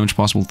highest damage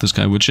possible to this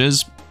guy, which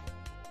is...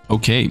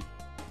 okay.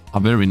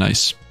 Very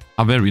nice.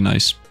 Very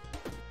nice.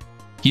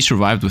 He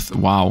survived with...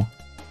 wow.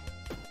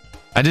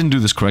 I didn't do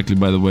this correctly,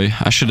 by the way.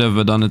 I should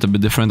have done it a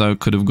bit different. I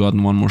could have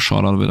gotten 1 more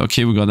shot out of it.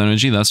 Okay, we got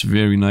energy. That's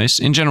very nice.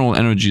 In general,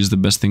 energy is the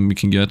best thing we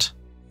can get.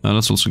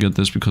 Let's also get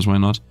this, because why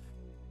not?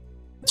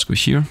 Let's go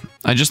here.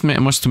 I just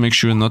must to make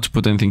sure not to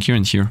put anything here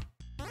and here.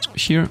 Let's go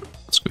here.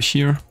 Let's go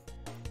here.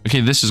 Okay,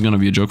 this is gonna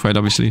be a joke fight,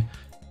 obviously.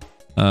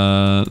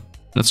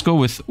 Let's go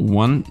with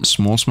one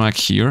small smack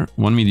here.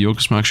 One mediocre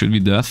smack should be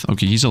death.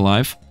 Okay, he's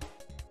alive.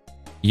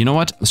 You know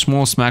what? A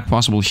small smack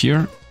possible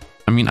here.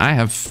 I mean, I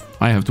have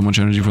too much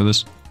energy for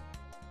this.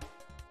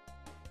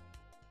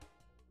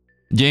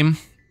 Game.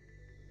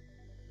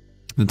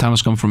 The time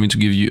has come for me to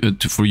give you,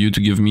 for you to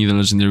give me the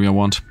legendary I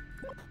want.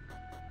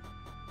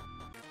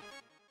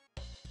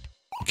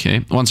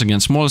 Okay, once again,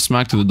 smallest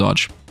smack to the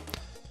dodge.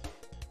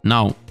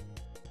 Now,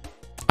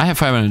 I have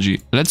 5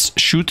 energy. Let's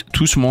shoot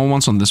 2 small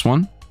ones on this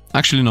one.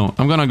 Actually, no,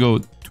 I'm gonna go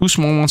 2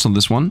 small ones on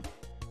this one.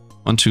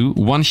 1, 2,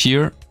 1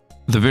 here,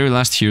 the very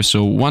last here.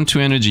 So 1, 2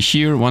 energy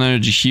here, 1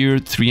 energy here,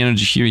 3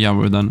 energy here. Yeah,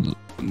 we're done.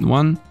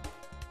 1,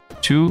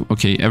 2.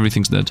 Okay,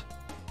 everything's dead.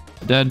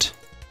 Dead.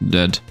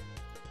 Dead.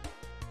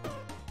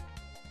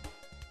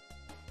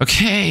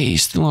 Okay,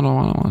 still I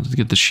wanted to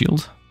get the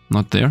shield.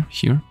 Not there.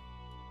 Here.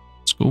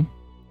 Let's go.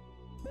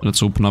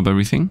 Let's open up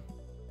everything.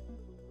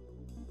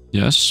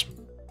 Yes.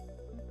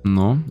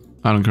 No,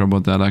 I don't care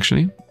about that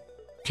actually.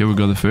 Okay, we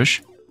got the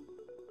fish.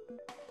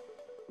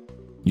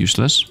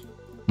 Useless.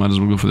 Might as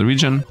well go for the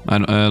regen.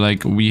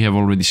 Like, we have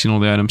already seen all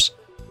the items.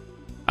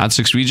 Add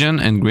 6 regen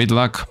and great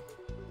luck.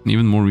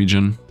 Even more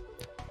regen.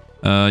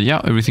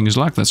 Yeah, everything is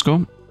locked. Let's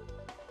go.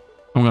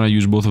 I'm gonna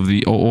use both of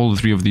the all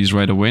 3 of these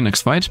right away.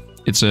 Next fight.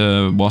 It's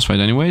a boss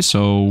fight anyway,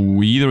 so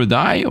we either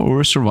die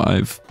or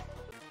survive.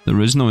 There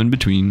is no in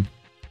between.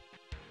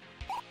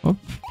 Up,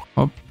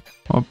 up,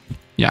 up.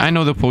 Yeah, I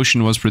know the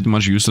potion was pretty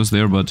much useless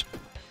there, but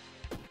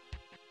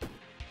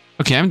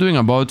okay, I'm doing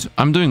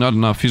not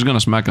enough. He's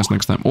gonna smack us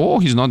next time. Oh,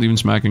 he's not even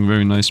smacking.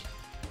 Very nice.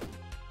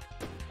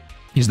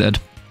 He's dead.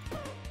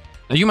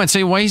 Now you might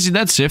say, why is he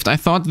dead, Sifd? I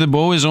thought the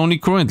bow is only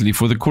currently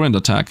for the current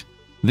attack.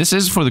 This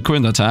is for the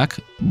current attack,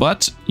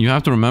 but you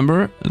have to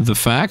remember the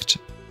fact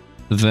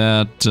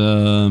that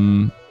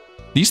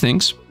these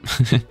things,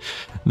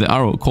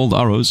 the cold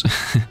arrows.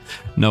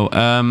 No,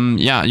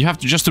 yeah, you have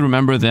to just to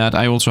remember that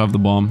I also have the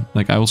bomb.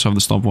 Like, I also have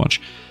the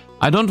stopwatch.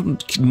 I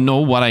don't know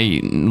what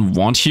I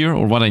want here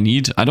or what I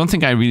need. I don't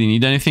think I really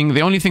need anything.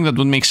 The only thing that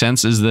would make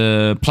sense is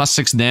the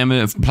 +6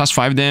 damage,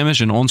 +5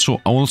 damage, and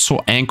also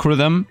anchor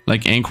them,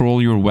 like anchor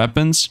all your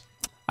weapons.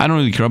 I don't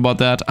really care about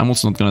that. I'm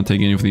also not gonna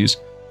take any of these.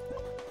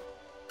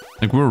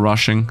 Like, we're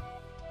rushing.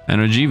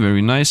 Energy,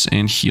 very nice,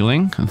 and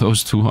healing.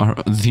 Those 2 are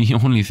the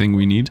only thing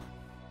we need.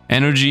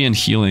 Energy and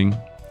healing.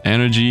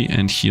 Energy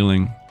and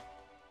healing.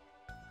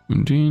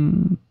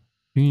 And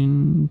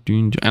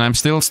I'm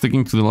still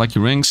sticking to the lucky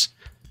rings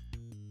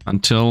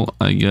until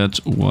I get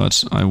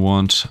what I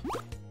want.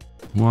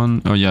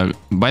 Oh yeah,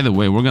 by the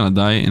way, we're gonna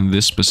die in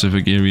this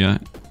specific area.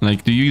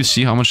 Like, do you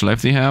see how much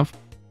life they have?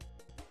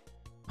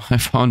 I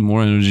found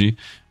more energy.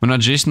 When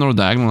adjacent or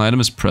diagonal item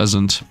is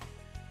present.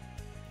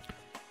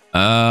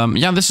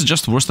 Yeah, this is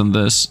just worse than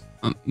this.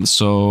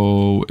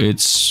 So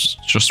it's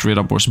just straight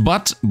up worse.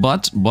 But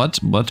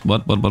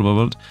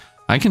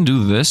I can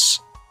do this.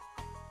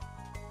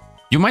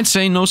 You might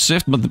say no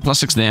Sifd, but the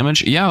 +6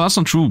 damage. Yeah, that's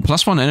not true.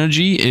 +1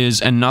 energy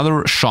is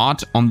another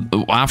shot on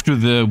after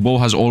the bow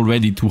has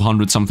already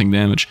 200 something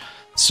damage.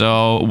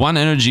 So 1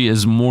 energy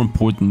is more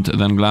important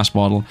than glass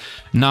bottle.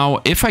 Now,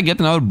 if I get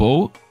another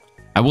bow,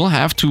 I will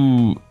have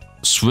to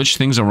switch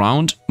things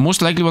around.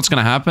 Most likely what's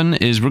gonna happen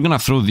is we're gonna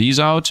throw these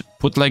out,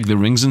 put like the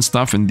rings and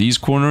stuff in these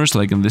corners,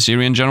 like in this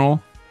area in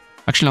general.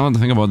 Actually, now that I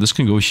think about this,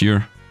 can go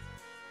here.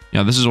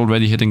 Yeah, this is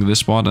already hitting this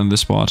spot and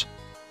this spot.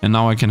 And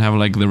now I can have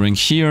like the ring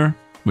here,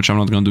 which I'm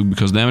not gonna do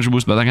because damage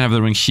boost, but I can have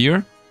the ring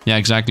here. Yeah,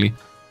 exactly.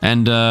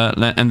 And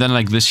then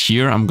like this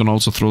here, I'm gonna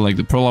also throw like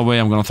the pearl away.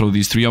 I'm gonna throw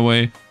these 3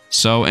 away.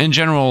 So in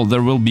general,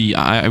 there will be,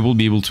 I will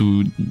be able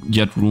to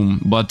get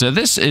room, but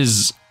this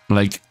is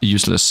like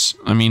useless.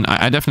 I mean,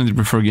 I definitely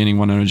prefer gaining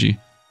 1 energy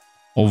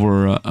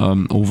over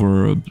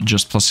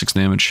just +6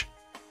 damage.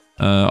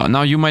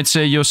 Now you might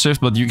say, yo Sifd,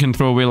 but you can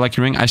throw away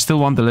lucky ring. I still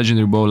want the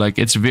legendary bow. Like,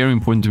 it's very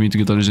important to me to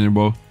get the legendary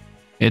bow.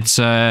 It's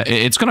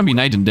gonna be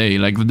night and day.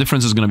 Like, the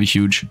difference is gonna be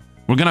huge.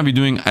 We're gonna be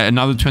doing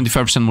another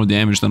 25% more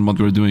damage than what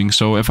we're doing.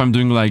 So if I'm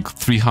doing like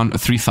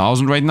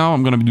 3,000 right now,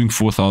 I'm gonna be doing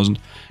 4,000.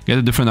 Get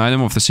a different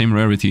item of the same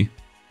rarity.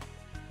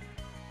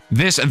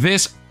 This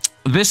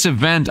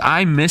event,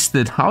 I missed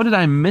it. How did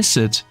I miss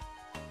it?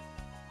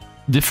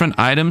 Different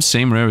items,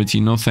 same rarity.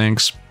 No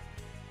thanks.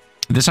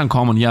 This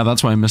uncommon, yeah,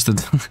 that's why I missed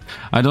it.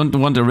 I don't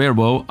want a rare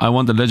bow. I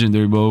want a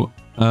legendary bow.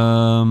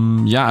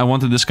 Yeah, I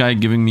wanted this guy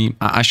giving me.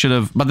 I should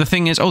have. But the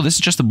thing is, oh, this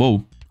is just a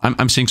bow.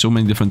 I'm saying so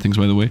many different things,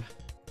 by the way.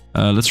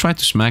 Let's try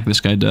to smack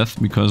this guy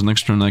death, because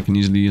next turn I can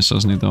easily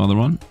assassinate the other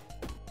one.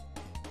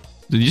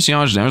 Did you see how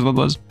much damage that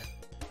was?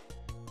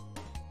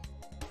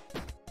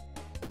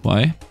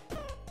 Why?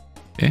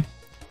 Okay.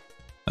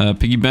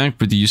 Piggy bank,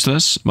 pretty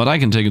useless, but I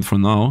can take it for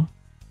now.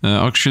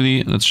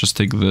 Actually, let's just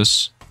take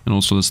this, and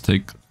also let's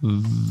take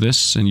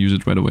this and use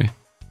it right away.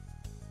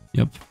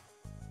 Yep.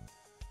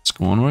 Let's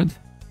go onward.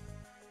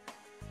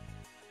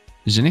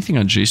 Is anything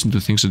adjacent to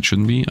things that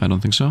shouldn't be? I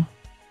don't think so.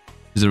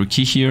 Is there a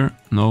key here?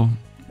 No.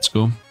 Let's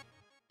go.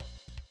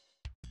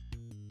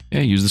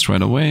 Okay, use this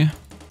right away.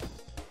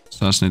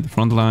 Assassinate the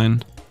front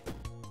line.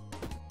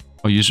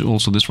 I'll use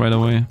also this right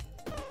away.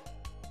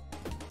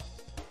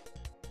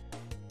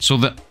 So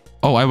the...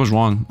 Oh, I was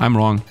wrong. I'm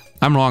wrong.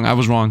 I'm wrong. I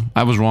was wrong.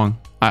 I was wrong.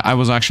 I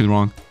was actually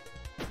wrong.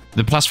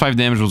 The +5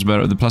 damage was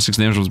better. The +6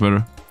 damage was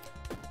better.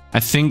 I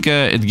think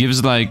it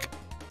gives like...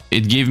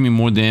 It gave me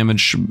more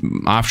damage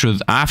after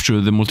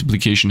the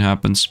multiplication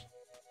happens.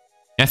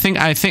 I think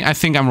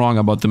I'm wrong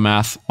about the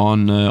math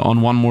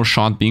on one more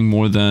shot being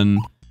more than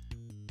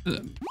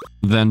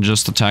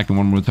just attacking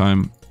one more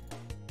time.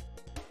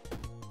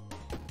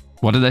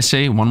 What did I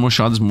say? One more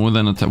shot is more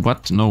than attack.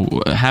 What? No,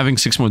 having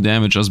 6 more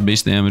damage as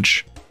base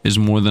damage is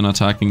more than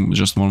attacking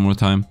just one more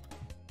time.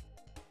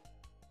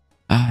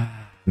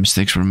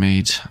 Mistakes were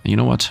made. You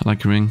know what?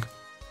 Lucky ring.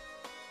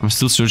 I'm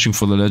still searching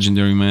for the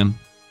legendary, man.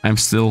 I'm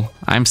still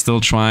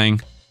trying.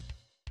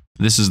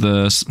 This is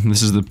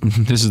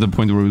the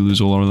point where we lose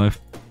all our life.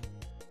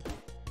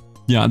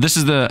 Yeah, this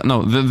is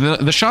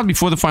the shot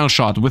before the final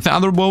shot. With the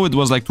other bow, it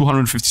was like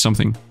 250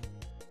 something.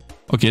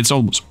 Okay, it's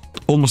almost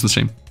the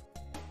same.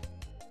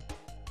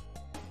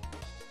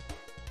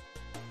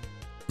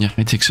 Yeah,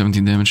 I take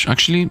 17 damage.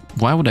 Actually,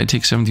 why would I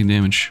take 17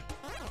 damage?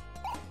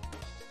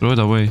 Throw it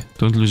away.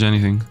 Don't lose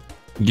anything.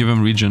 Give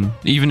him regen.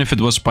 Even if it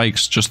was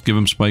spikes, just give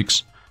him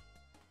spikes.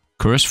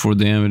 Curse for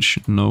damage.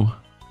 No.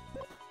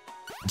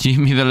 Give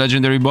me the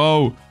legendary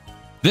bow.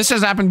 This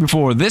has happened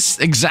before. This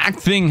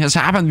exact thing has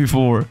happened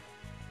before.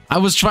 I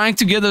was trying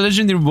to get the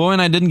legendary bow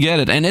and I didn't get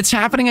it. And it's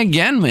happening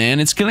again, man.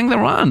 It's killing the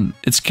run.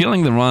 It's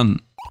killing the run.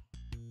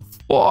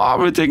 Oh,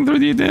 we're taking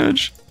 38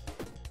 damage.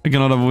 I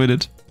cannot avoid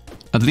it.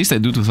 At least I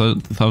do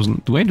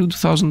 2000. Do I do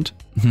 2000?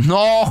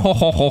 No!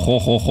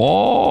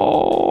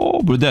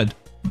 We're dead.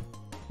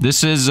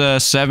 This is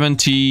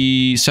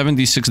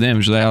 76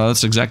 damage.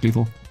 That's exactly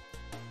full.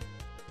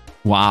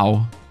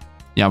 Wow.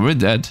 Yeah, we're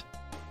dead.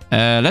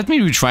 Let me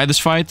retry this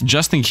fight,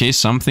 just in case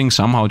something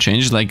somehow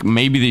changes. Like,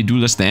 maybe they do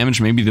less damage,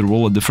 maybe they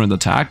roll a different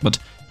attack, but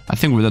I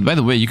think we're dead. By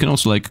the way, you can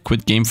also, like,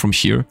 quit game from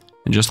here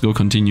and just go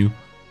continue,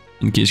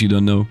 in case you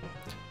don't know.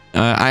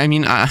 I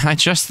mean, I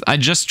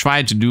just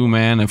tried to do,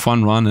 man, a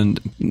fun run and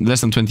less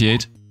than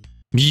 28.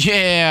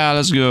 Yeah,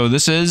 let's go.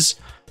 This is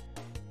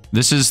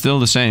still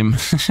the same.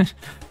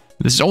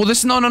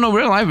 No,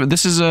 we're alive.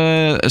 This is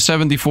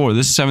 74.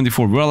 This is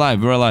 74. We're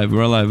alive.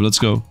 Let's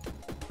go.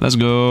 Let's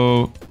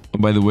go. Oh,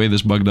 by the way,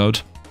 this bugged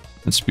out.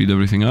 Let's speed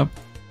everything up.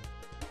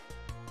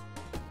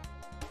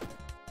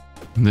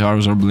 The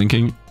arrows are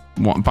blinking.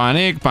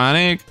 Panic.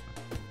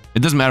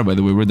 It doesn't matter, by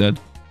the way, we're dead.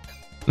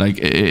 Like,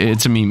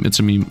 it's a meme.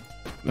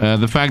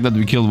 The fact that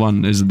we killed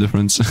one is the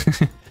difference.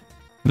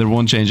 There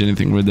won't change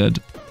anything, we're dead.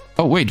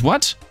 Oh, wait,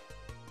 what?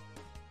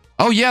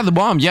 Oh, yeah, the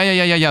bomb.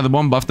 Yeah, the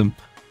bomb buffed him.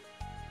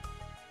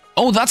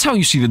 Oh, that's how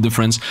you see the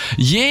difference.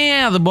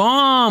 Yeah, the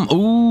bomb.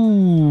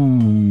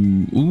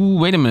 Ooh,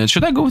 wait a minute.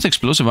 Should I go with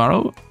explosive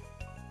arrow?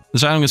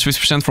 This item gets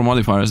 50% from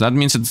modifiers. That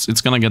means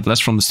it's gonna get less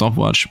from the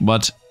stopwatch,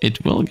 but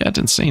it will get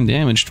insane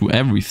damage to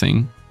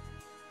everything.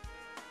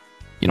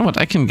 You know what?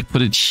 I can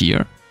put it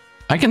here.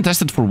 I can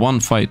test it for one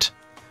fight.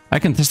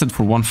 Does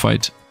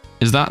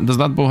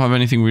that bow have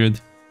anything weird?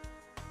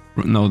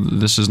 No,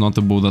 this is not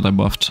the bow that I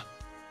buffed.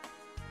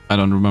 I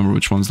don't remember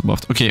which one's the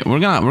buffed. Okay, we're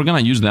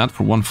gonna use that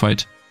for one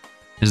fight.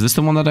 Is this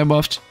the one that I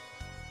buffed?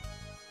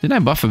 Did I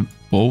buff a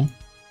bow?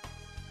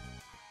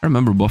 I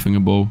remember buffing a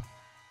bow.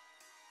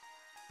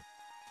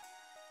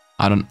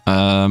 I don't...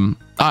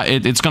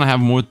 it's gonna have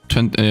more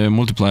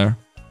multiplier.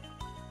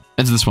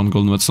 It's this one,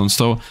 golden whetstone.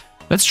 So,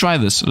 let's try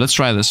this.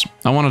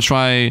 I want to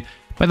try...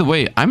 By the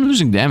way, I'm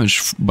losing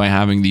damage by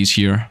having these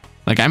here.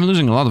 Like, I'm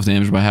losing a lot of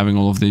damage by having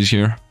all of these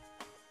here.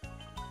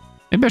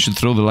 Maybe I should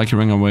throw the lucky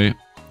ring away.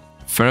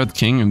 Ferret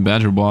King and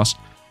Badger Boss.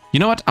 You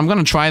know what? I'm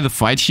gonna try the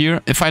fight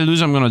here. If I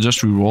lose, I'm gonna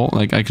just re-roll.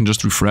 Like, I can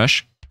just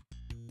refresh.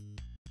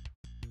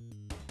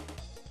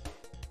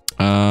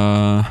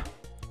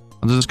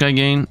 What does this guy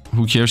gain?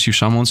 Who cares? You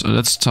summons.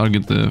 Let's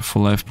target the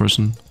full life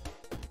person.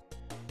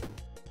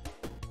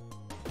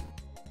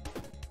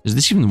 Is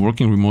this even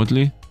working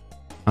remotely?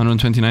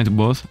 129 to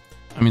both.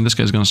 I mean, this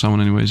guy's gonna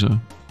summon anyway, so...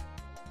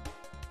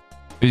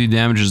 50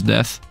 damage is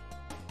death.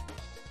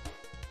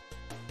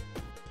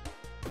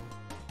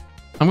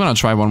 I'm gonna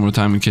try one more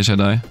time in case I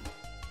die.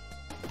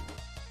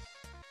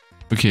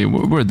 Okay,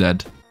 we're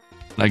dead.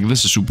 Like,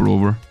 this is super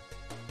over.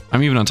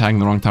 I'm even attacking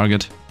the wrong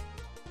target.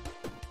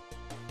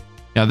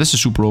 Yeah, this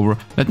is super over.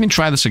 Let me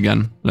try this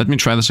again.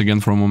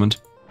 For a moment.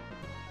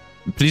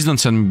 Please don't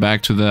send me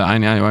back to the... I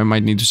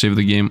might need to save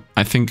the game.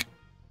 I think...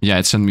 Yeah,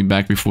 it sent me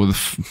back before the...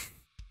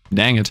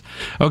 Dang it.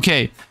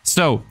 Okay,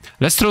 so,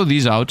 let's throw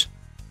these out.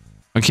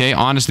 Okay,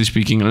 honestly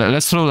speaking,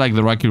 let's throw, like,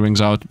 the Rocky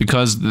Rings out,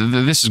 because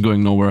this is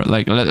going nowhere.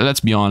 Like, let's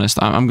be honest.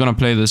 I'm gonna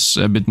play this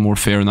a bit more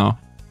fair now.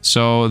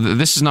 So,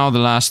 this is now the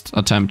last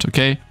attempt,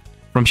 okay?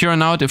 From here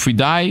on out, if we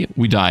die,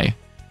 we die.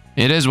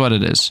 It is what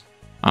it is.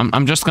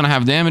 I'm just gonna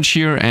have damage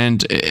here,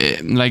 and,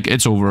 like,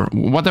 it's over.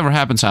 Whatever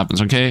happens,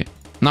 happens, okay?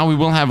 Now we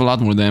will have a lot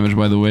more damage,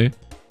 by the way.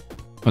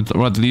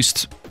 Or at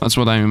least, that's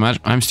what I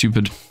imagine. I'm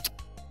stupid.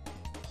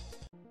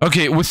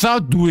 Okay,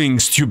 without doing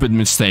stupid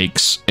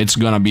mistakes, it's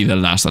gonna be the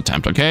last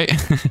attempt, okay?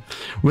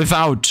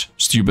 Without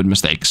stupid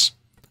mistakes.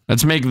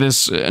 Let's make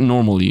this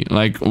normally,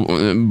 like,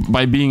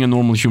 by being a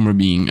normal human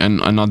being and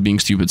not being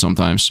stupid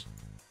sometimes.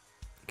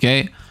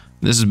 Okay,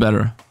 this is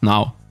better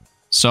now.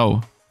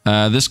 So,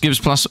 this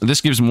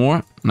gives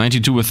more.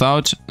 92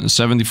 without,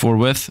 74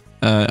 with,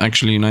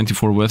 actually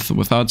 94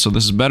 without, so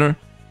this is better.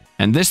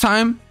 And this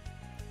time,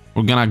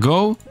 we're gonna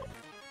go,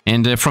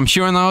 and from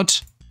here on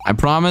out, I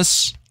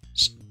promise,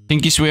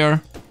 pinky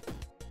swear,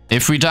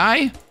 if we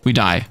die, we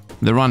die.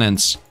 The run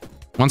ends.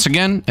 Once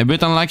again, a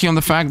bit unlucky on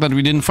the fact that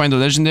we didn't find a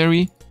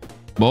legendary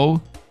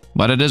bow,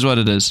 but it is what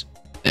it is.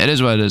 It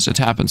is what it is. It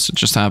happens. It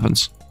just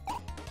happens.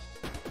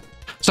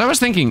 So I was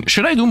thinking,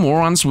 should I do more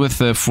runs with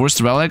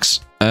forced relics?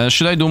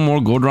 Should I do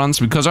more gold runs?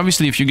 Because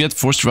obviously if you get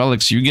forced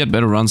relics, you get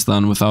better runs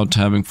done without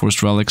having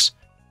forced relics.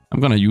 I'm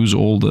gonna use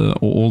all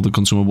the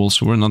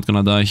consumables. We're not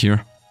gonna die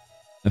here.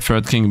 The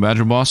Ferret King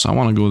Badger Boss. I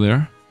wanna go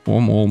there.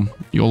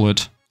 YOLO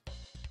it.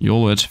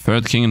 YOLO it.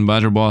 Ferret King and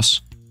Badger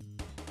Boss.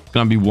 It's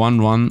gonna be one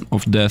run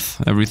of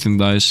death. Everything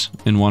dies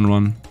in one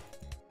run.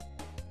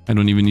 I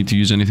don't even need to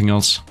use anything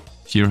else.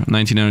 Here,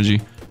 19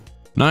 energy.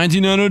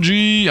 19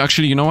 energy!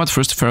 Actually, you know what?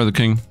 First, Ferret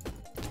King.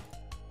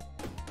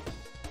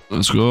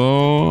 Let's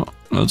go.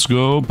 Let's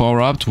go.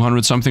 Power up.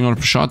 200 something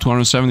per shot.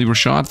 270 per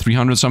shot.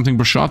 300 something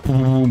per shot.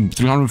 Boom.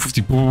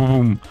 350.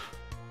 Boom.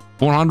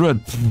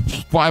 400.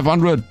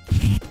 500.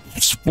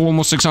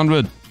 Almost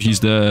 600. He's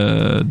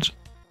dead.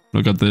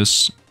 Look at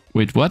this.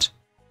 Wait, what?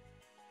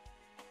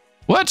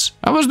 What?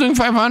 I was doing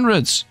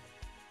 500s.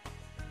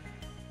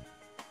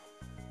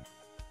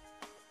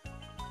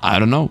 I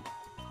don't know.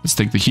 Let's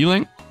take the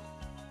healing.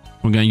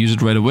 We're gonna use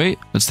it right away.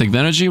 Let's take the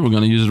energy. We're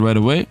gonna use it right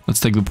away. Let's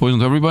take the poison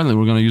to everybody. And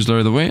we're gonna use it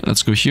right away.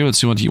 Let's go here. Let's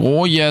see what he...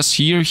 Oh, yes.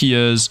 Here he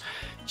is.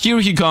 Here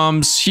he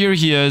comes. Here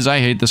he is. I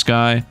hate this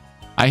guy.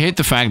 I hate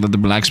the fact that the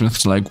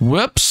blacksmith's like,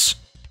 whoops.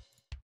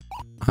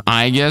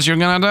 I guess you're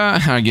gonna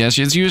die. I guess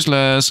it's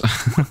useless.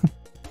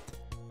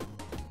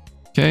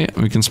 Okay,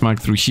 we can smack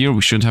through here.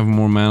 We should have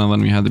more mana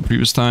than we had the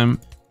previous time.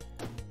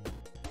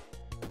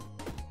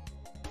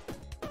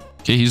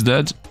 Okay, he's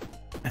dead.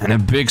 And a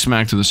big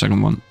smack to the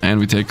second one. And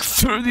we take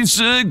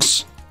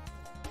 36!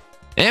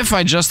 If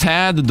I just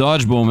had the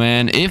dodge bow,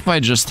 man. If I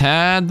just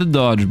had the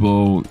dodge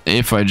bow.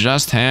 If I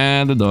just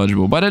had the dodge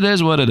bow. But it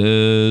is what it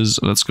is.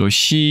 Let's go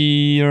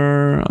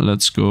here.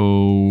 Let's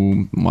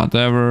go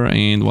whatever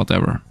and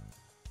whatever.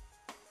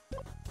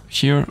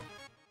 Here.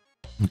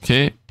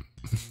 Okay.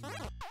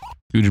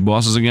 Huge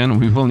bosses again.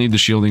 We will need the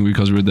shielding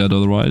because we're dead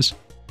otherwise.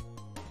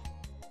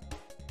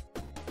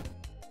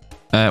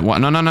 What?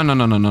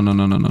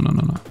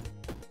 No.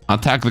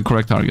 Attack the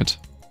correct target.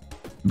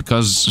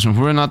 Because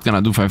we're not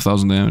gonna do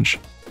 5,000 damage.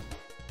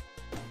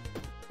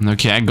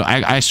 Okay,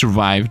 I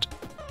survived.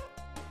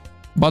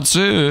 But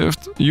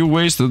Sifd, you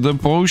wasted the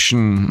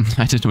potion.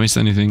 I didn't waste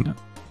anything.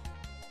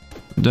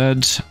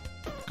 Dead.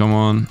 Come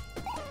on.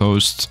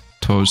 Toast.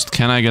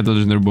 Can I get the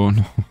legendary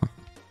bone?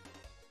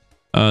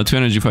 2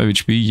 energy, 5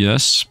 HP,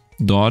 yes.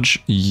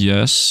 Dodge,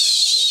 yes.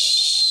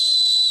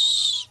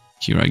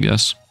 Here, I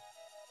guess.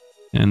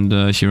 And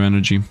here,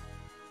 energy.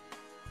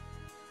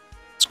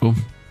 Let's go.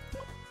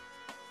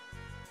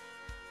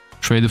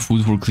 Trade the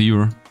food for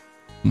cleaver.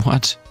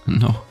 What?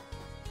 No.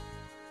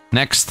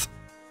 Next.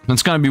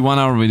 It's gonna be 1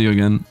 hour video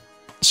again.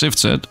 Sifd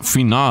said,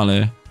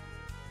 finale.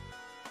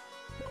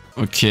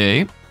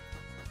 Okay.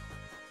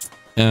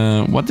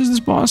 What is this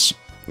boss?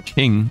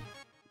 King.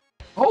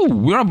 Oh,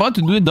 we're about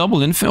to do a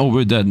double infant. Oh,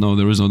 we're dead. No,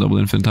 there is no double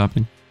infant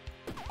happening.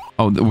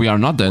 Oh, we are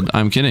not dead.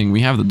 I'm kidding.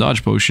 We have the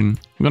dodge potion.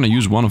 I'm gonna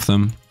use one of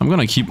them. I'm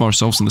gonna keep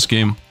ourselves in this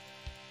game.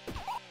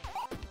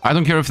 I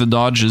don't care if the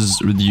dodge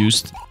is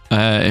reduced.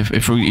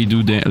 If we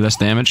do less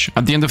damage.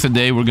 At the end of the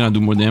day, we're gonna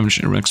do more damage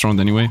in the next round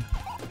anyway.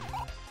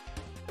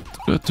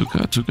 Too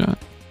good.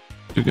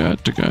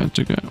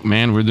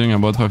 Man, we're doing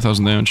about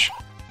 5,000 damage.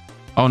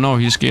 Oh no,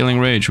 he's scaling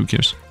rage. Who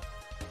cares?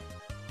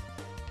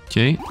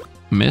 Okay.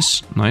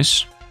 Miss.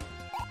 Nice.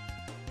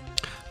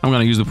 I'm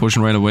gonna use the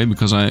potion right away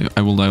because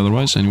I will die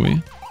otherwise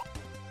anyway.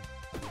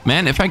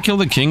 Man, if I kill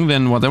the king,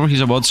 then whatever he's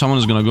about, someone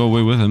is gonna go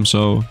away with him,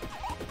 so...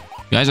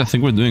 Guys, I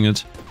think we're doing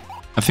it.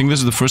 I think this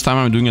is the first time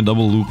I'm doing a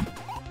double loop.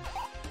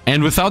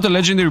 And without a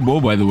legendary bow,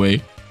 by the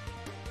way.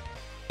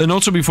 And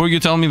also, before you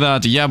tell me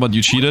that, yeah, but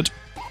you cheated.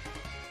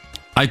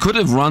 I could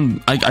have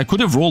run... I could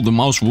have rolled the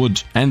mouse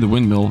wood and the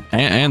windmill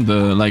and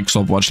the, like,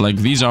 stopwatch. Like,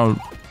 these are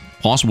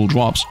possible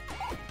drops.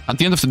 At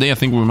the end of the day, I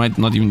think we might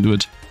not even do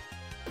it.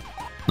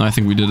 No, I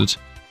think we did it.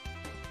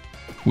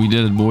 We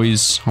did it,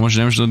 boys. How much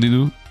damage did they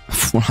do?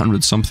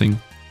 400 something.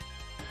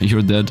 And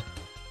you're dead.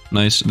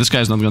 Nice. This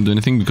guy's not gonna do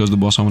anything because the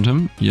boss summoned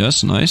him.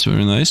 Yes, nice.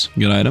 Very nice.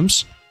 Get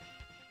items.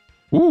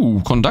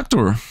 Ooh,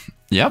 conductor.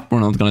 Yep,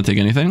 we're not gonna take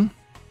anything.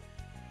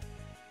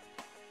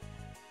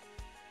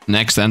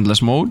 Next,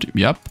 endless mode.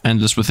 Yep,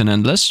 endless within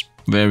endless.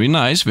 Very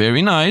nice,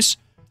 very nice.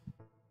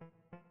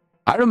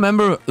 I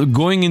remember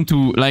going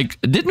into, like,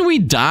 didn't we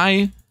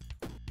die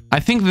I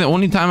think the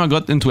only time I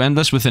got into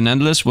Endless with an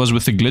Endless was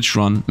with the glitch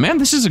run. Man,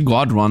 this is a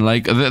god run.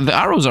 Like, the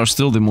arrows are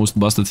still the most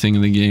busted thing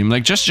in the game.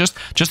 Like,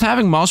 just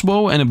having mouse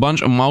bow and a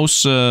bunch of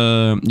mouse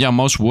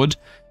wood,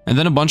 and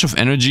then a bunch of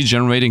energy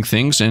generating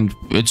things, and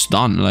it's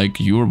done. Like,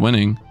 you're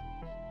winning.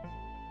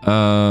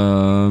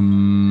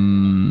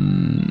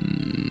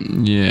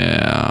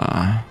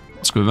 Yeah.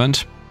 Let's go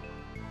event.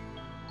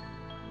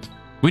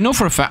 We know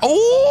for a fact...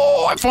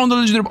 Oh, I found the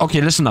legendary... Okay,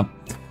 listen up.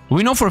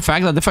 We know for a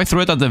fact that if I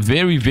throw it at the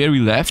very, very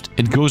left,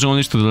 it goes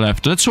only to the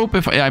left. Let's hope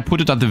if I put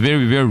it at the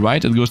very, very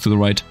right, it goes to the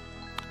right.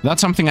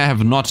 That's something I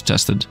have not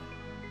tested.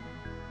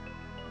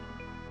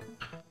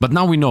 But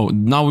now we know.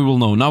 Now we will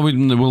know. Now we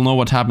will know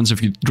what happens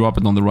if you drop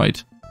it on the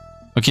right.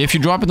 Okay, if you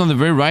drop it on the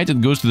very right,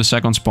 it goes to the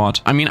second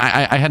spot. I mean,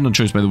 I had no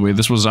choice, by the way.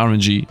 This was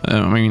RNG.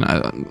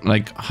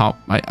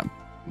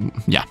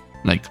 Yeah,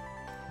 like...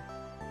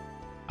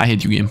 I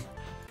hate you, game.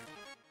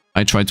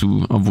 I tried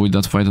to avoid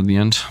that fight at the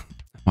end.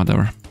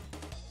 Whatever.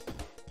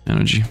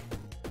 Energy.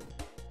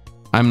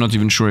 I'm not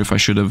even sure if I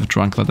should have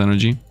drunk that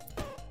energy.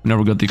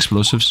 Never got the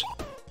explosives.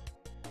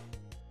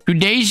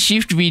 Today's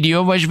Sifd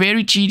video was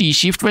very cheaty.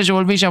 Sifd was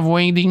always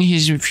avoiding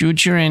his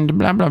future and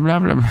blah blah blah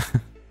blah.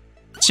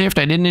 Sifd,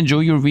 I didn't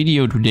enjoy your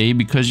video today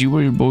because you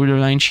were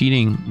borderline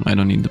cheating. I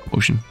don't need the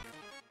potion.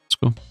 Let's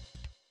go.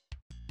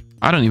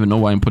 I don't even know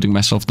why I'm putting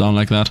myself down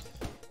like that.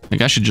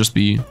 Like, I should just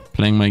be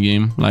playing my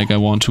game like I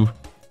want to.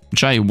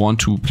 Which I want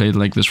to play it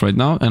like this right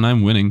now, and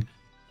I'm winning.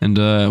 And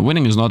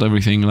winning is not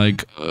everything,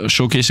 like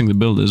showcasing the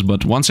build is,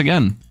 but once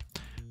again,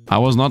 I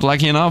was not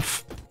lucky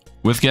enough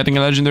with getting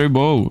a legendary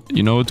bow,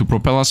 you know, to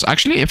propel us.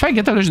 Actually, if I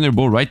get a legendary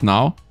bow right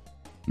now,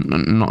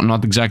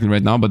 not exactly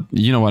right now, but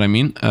you know what I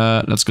mean.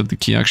 Let's get the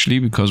key actually,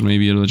 because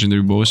maybe a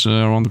legendary bow is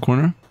around the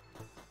corner.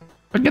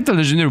 If I get the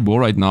legendary bow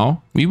right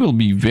now, we will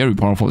be very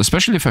powerful,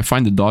 especially if I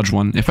find the dodge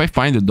one. If I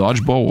find the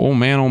dodge bow, oh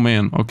man, oh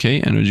man.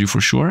 Okay, energy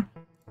for sure.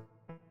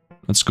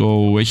 Let's go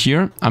away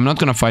here. I'm not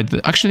gonna fight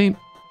the... Actually...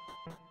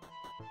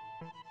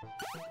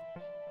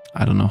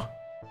 I don't know.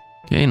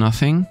 Okay,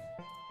 nothing.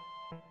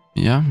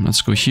 Yeah,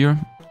 let's go here.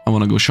 I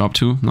want to go shop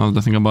too, now that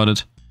I think about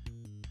it.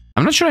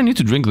 I'm not sure I need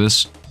to drink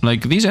this.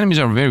 Like, these enemies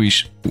are very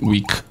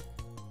weak.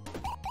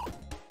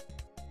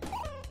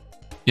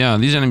 Yeah,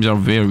 these enemies are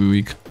very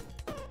weak.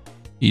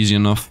 Easy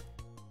enough.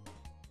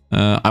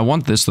 I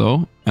want this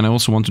though. And I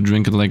also want to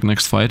drink it like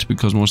next fight,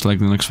 because most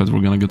likely the next fight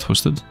we're gonna get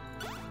hosted.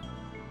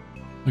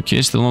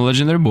 Okay, still no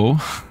legendary bow.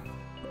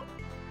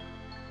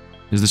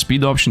 Is the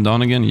speed option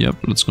down again?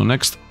 Yep, let's go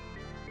next.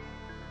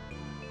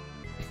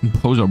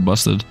 Bows are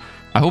busted.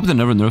 I hope they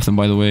never nerf them,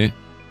 by the way.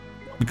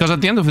 Because at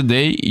the end of the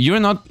day,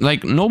 you're not,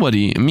 like,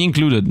 nobody, me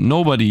included,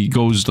 nobody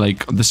goes,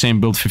 like, the same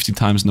build 50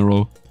 times in a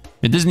row.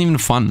 It isn't even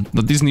fun.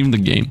 That isn't even the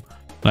game.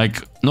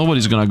 Like,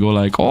 nobody's gonna go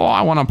like, oh,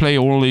 I wanna play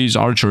all these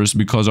archers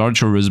because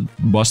archer is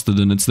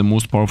busted and it's the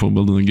most powerful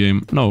build in the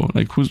game. No,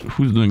 like, who's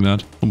doing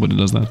that? Nobody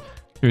does that.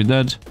 You're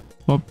dead.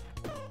 Pop.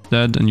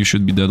 Dead, and you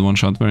should be dead one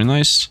shot. Very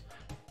nice.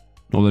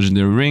 No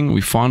legendary ring.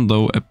 We found,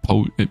 though,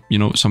 you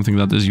know, something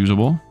that is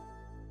usable.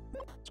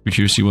 We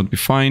here see what we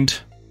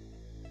find.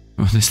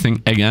 This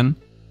thing again.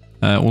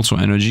 Also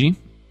energy.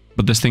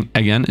 But this thing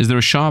again. Is there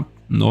a shop?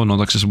 No, not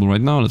accessible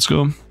right now. Let's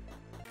go.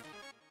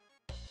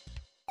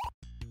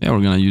 Yeah,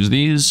 we're gonna use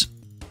these.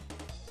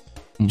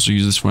 Also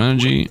use this for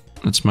energy.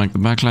 Let's make the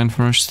backline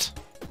first.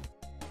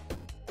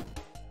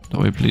 That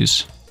way,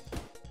 please.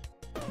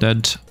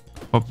 Dead.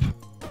 Up.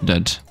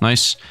 Dead.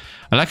 Nice.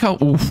 I like how...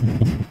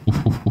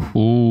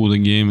 Ooh, the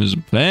game is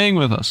playing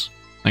with us.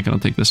 I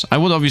cannot take this. I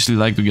would obviously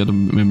like to get a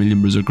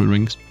million berserker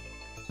rings.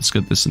 Let's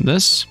get this and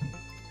this.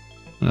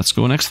 Let's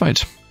go next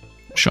fight.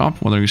 Shop,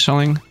 what are you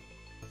selling?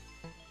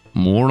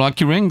 More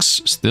lucky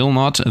rings. Still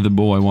not the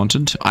bow I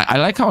wanted. I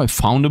like how I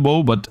found a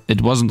bow, but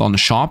it wasn't on a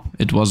shop.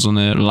 It was on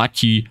a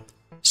lucky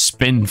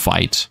spin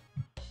fight.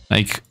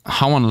 Like,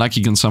 how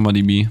unlucky can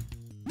somebody be?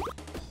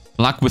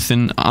 Luck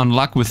within...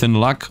 Unluck within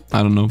luck?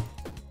 I don't know.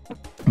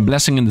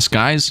 Blessing in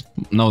disguise?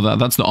 No,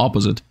 that's the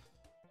opposite.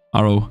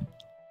 Arrow.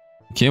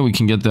 Okay, we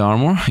can get the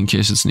armor in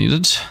case it's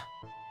needed.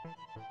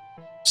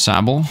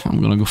 Sable.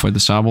 I'm gonna go fight the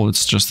Sable.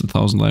 It's just a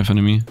 1000 life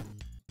enemy.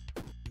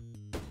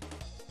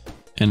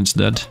 And it's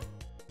dead.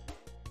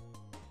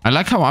 I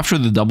like how after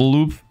the double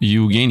loop,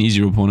 you gain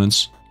easier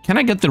opponents. Can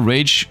I get the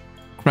Rage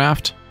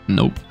craft?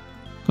 Nope.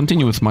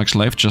 Continue with max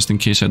life just in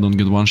case I don't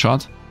get one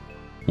shot.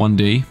 One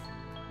day.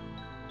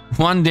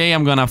 One day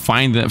I'm gonna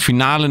find the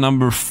finale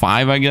number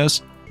 5, I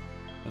guess.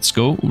 Let's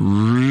go.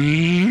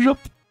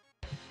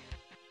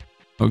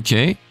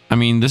 Okay. I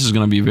mean, this is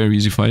gonna be a very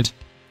easy fight.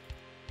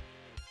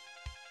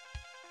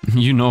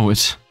 You know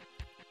it.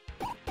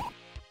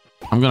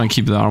 I'm gonna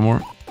keep the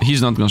armor.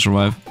 He's not gonna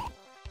survive.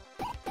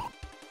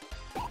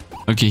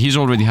 Okay, he's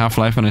already half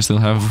life and I still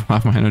have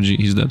half my energy.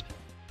 He's dead.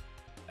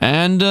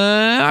 And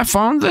I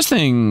found this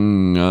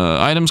thing.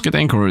 Items get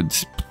anchored.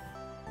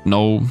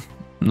 No.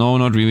 No,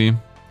 not really.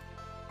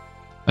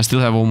 I still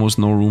have almost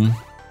no room.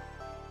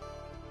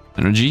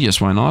 Energy, yes,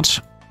 why not?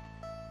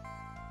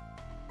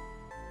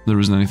 There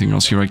isn't anything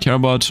else here I care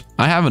about.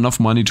 I have enough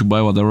money to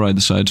buy whatever I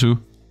decide to.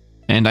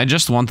 And I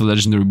just want the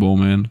legendary bow,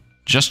 man.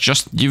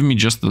 Just give me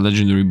just the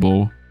legendary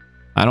bow.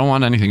 I don't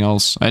want anything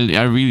else.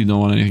 I really don't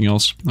want anything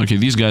else. Okay,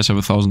 these guys have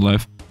 1,000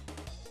 life.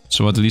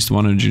 So at least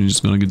one energy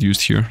is gonna get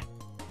used here.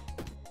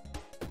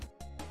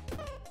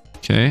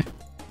 Okay.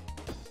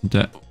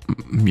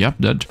 Yep,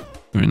 dead.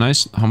 Very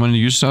nice. How many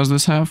uses does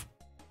this have?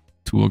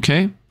 2,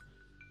 okay.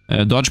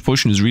 Dodge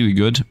potion is really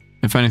good.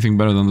 If anything,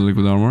 better than the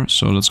liquid armor.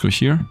 So let's go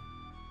here.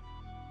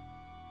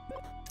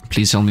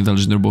 Please sell me the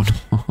legendary bow.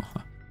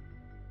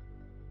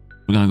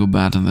 We're gonna go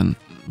bad and then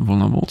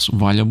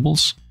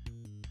valuables.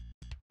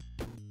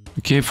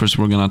 Okay, first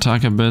we're gonna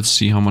attack a bit,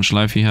 see how much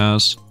life he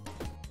has.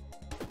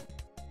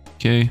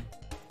 Okay.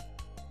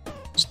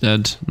 He's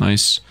dead.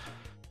 Nice.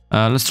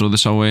 Let's throw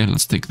this away.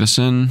 Let's take this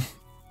in.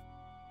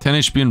 10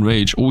 HP and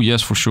rage. Oh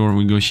yes, for sure.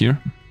 We go here.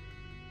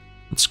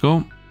 Let's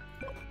go.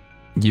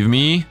 Give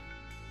me...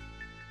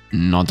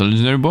 Not a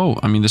legendary bow.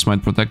 I mean, this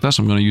might protect us.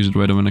 I'm gonna use it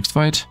right away next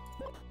fight.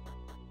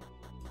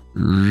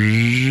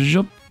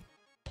 Let's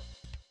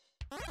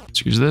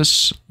use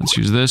this. Let's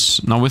use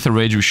this. Now with the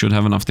rage we should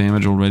have enough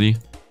damage already.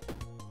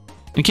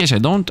 In case I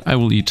don't, I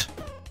will eat.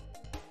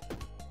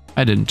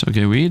 I didn't.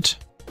 Okay, we eat.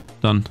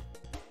 Done.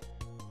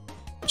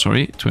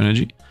 Sorry, 2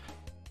 energy.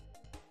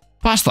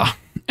 Pasta.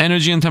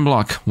 Energy and 10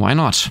 block. Why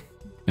not?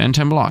 And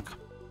 10 block.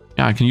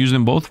 Yeah, I can use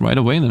them both right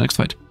away in the next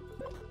fight.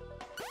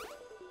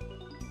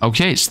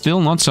 Okay, still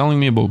not selling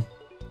me a bow.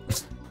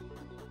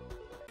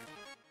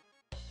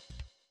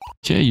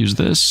 Okay, use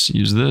this.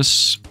 Use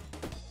this.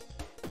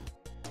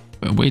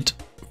 Wait.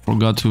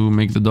 Forgot to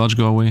make the dodge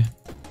go away.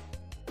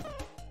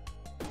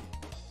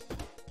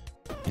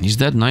 And he's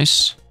dead.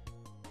 Nice.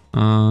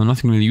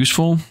 Nothing really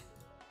useful.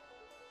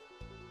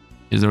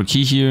 Is there a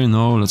key here?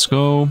 No, let's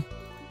go.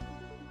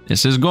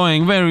 This is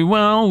going very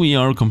well. We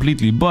are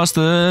completely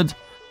busted.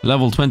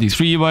 Level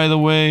 23, by the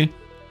way.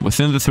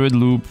 Within the third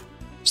loop.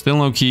 Still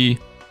no key.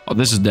 Oh,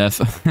 this is death.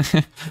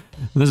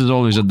 This is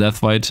always a death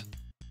fight.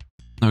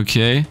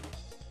 Okay.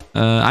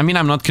 I mean,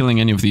 I'm not killing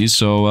any of these,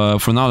 so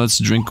for now, let's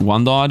drink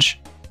 1 dodge.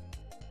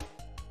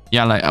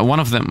 Yeah, like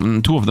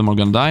 2 of them are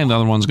gonna die, and the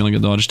other one's gonna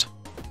get dodged.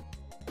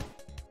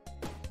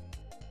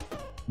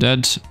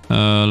 Dead.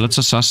 Let's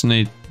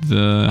assassinate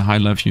the high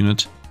life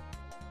unit.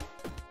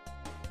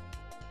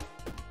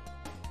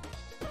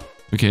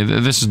 Okay,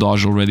 this is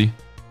dodged already.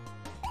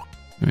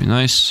 Very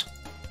nice.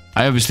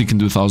 I obviously can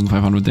do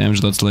 1,500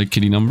 damage, that's like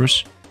kitty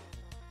numbers.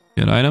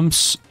 Get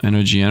items.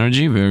 Energy,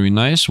 energy. Very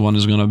nice. One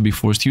is gonna be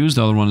forced use,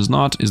 the other one is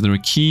not. Is there a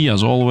key?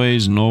 As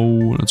always,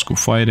 no. Let's go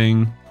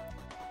fighting.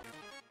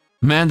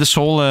 Man, this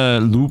whole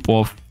loop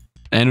of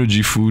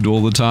energy food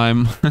all the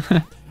time.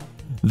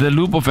 The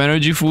loop of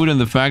energy food and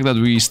the fact that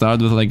we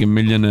start with like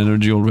 1,000,000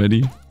 energy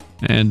already.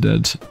 And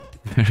that.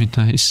 Very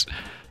nice.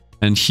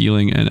 And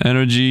healing and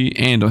energy.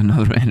 And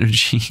another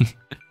energy.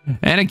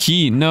 And a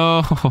key.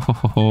 No.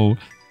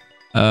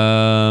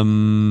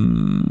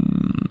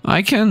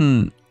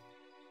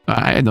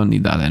 I don't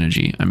need that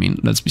energy. I mean,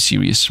 let's be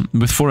serious.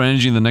 With 4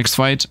 energy in the next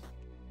fight,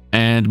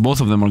 and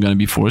both of them are gonna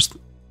be forced.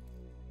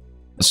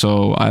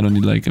 So I don't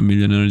need like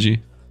 1,000,000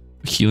 energy.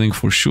 Healing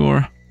for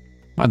sure.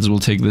 Might as well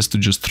take this to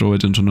just throw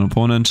it into an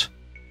opponent.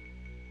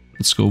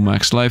 Let's go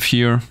max life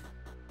here.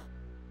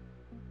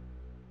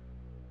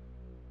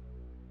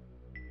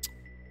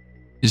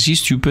 Is he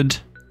stupid?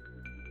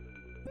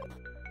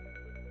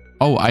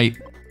 Oh,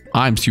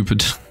 I'm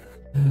stupid.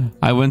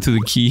 I went to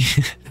the key.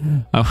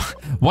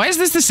 Why is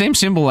this the same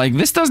symbol? Like,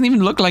 this doesn't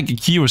even look like a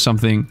key or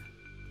something.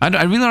 I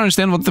really don't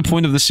understand what the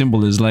point of the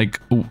symbol is. Like,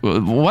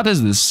 what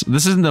is this?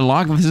 This isn't a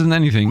lock, this isn't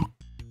anything.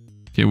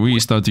 Okay, we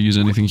start to use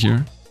anything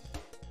here.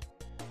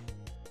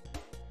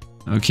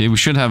 Okay, we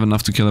should have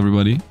enough to kill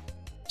everybody.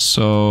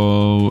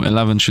 So,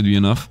 11 should be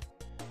enough.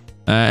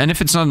 And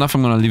if it's not enough,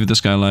 I'm gonna leave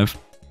this guy alive.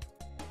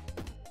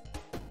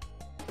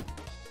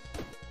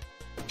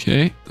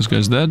 Okay, this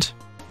guy's dead.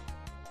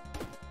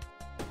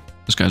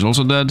 This guy's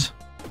also dead.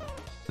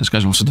 This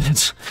guy's also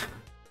dead.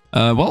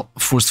 Well,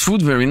 forced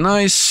food, very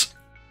nice.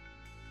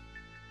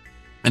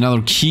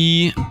 Another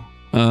key.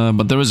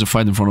 But there is a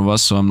fight in front of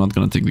us, so I'm not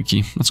gonna take the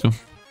key. Let's go.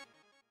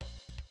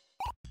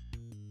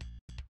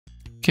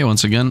 Okay,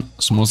 once again,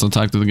 smallest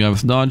attack to the guy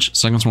with dodge.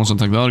 Second smallest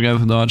attack to the other guy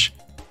with dodge.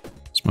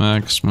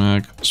 Smack,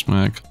 smack,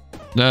 smack.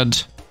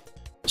 Dead.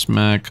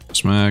 Smack,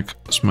 smack,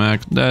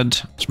 smack. Dead.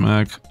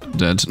 Smack,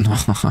 dead.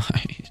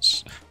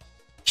 Nice.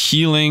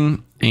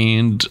 Healing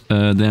and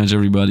damage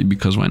everybody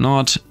because why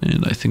not?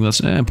 And I think that's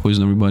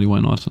poison everybody.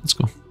 Why not? Let's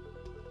go.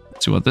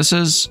 Let's see what this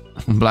is.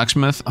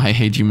 Blacksmith. I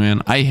hate you,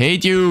 man. I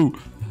hate you.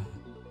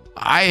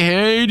 I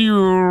hate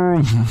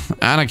you.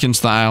 Anakin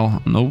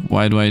style. Nope.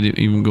 Why do I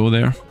even go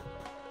there?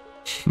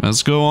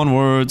 Let's go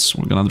onwards.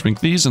 We're gonna drink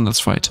these and let's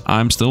fight.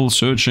 I'm still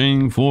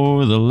searching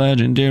for the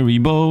legendary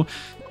bow.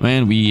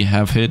 And we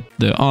have hit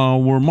the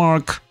hour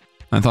mark.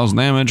 9,000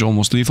 damage,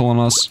 almost lethal on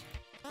us.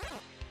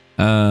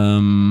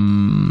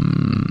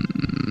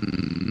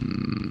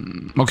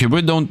 Okay,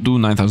 we don't do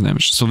 9,000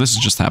 damage, so this is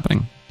just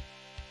happening.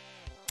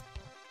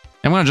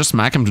 I'm gonna just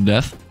smack him to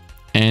death.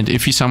 And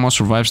if he somehow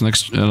survives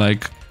next, yeah,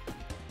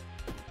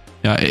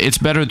 it's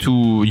better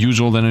to use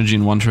all the energy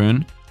in one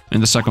turn.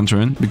 in the second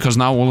turn, because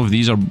now all of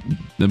these are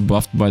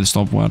buffed by the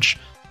stopwatch.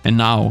 And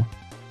now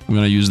I'm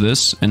gonna use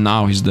this, and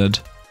now he's dead.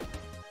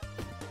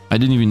 I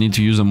didn't even need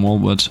to use them all,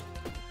 but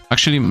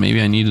actually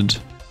maybe I needed.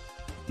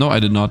 No, I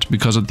did not,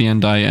 because at the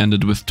end I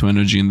ended with 2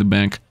 energy in the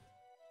bank.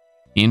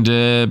 And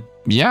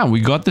yeah, we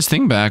got this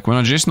thing back when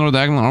adjacent or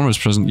diagonal armor is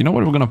present. You know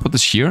what? We're gonna put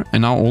this here,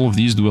 and now all of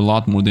these do a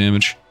lot more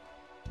damage.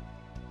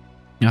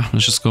 Yeah,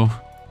 let's just go.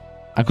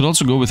 I could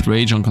also go with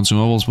rage on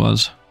consumables,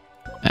 but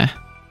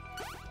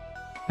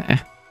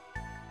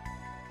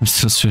I'm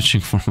still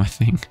searching for my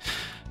thing.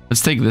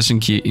 Let's take this in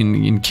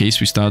case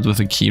we start with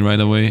a key right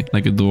away,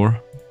 like a door.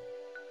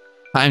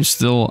 I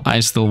still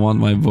want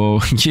my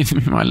bow. Give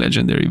me my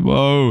legendary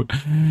bow.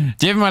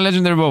 Give me my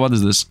legendary bow. What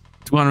is this?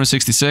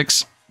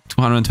 266,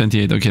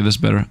 228. Okay, that's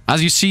better.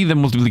 As you see, the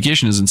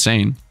multiplication is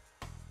insane.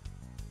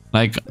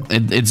 Like,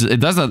 it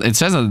does that. It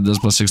says that it does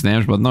 +6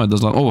 damage, but no, it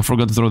does not. Oh, I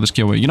forgot to throw this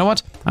key away. You know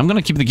what? I'm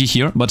gonna keep the key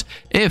here, but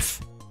if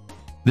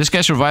this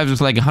guy survives with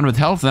like 100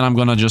 health, then I'm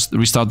gonna just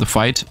restart the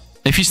fight.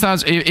 If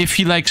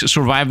he like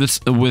survived this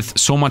with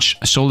so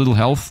little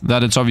health,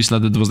 that it's obvious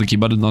that it was the key,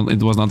 but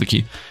it was not the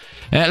key.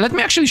 Let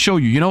me actually show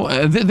you. You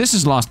know, this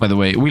is lost, by the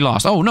way. We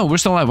lost. Oh no, we're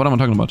still alive. What am I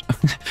talking about?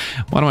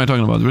 What am I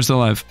talking about? We're still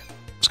alive.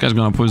 This guy's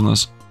gonna poison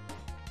us.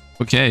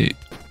 Okay,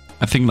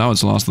 I think now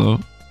it's lost though.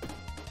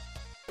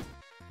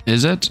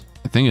 Is it?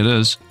 I think it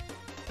is.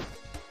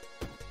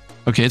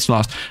 Okay, it's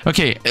lost.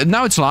 Okay,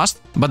 now it's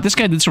lost, but this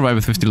guy did survive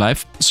with 50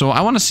 life. So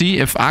I want to see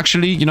if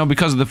actually, you know,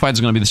 because the fight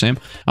is going to be the same,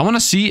 I want to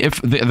see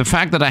if the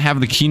fact that I have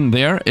the keen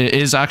there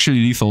is actually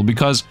lethal,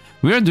 because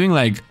we are doing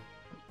like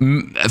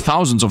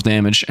thousands of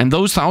damage, and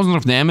those thousands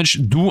of damage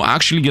do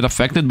actually get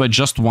affected by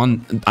just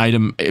one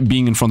item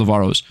being in front of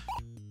arrows.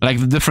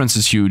 Like, the difference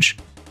is huge.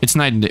 It's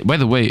night and day. By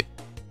the way,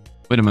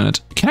 wait a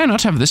minute. Can I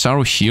not have this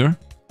arrow here,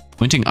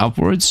 pointing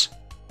upwards?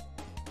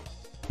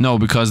 No,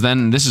 because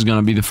then this is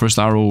gonna be the first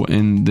arrow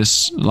in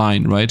this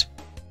line, right?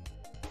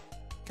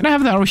 Can I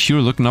have the arrow here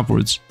looking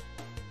upwards?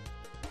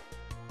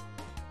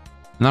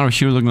 An arrow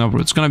here looking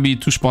upwards. It's gonna be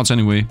 2 spots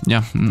anyway.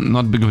 Yeah,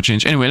 not big of a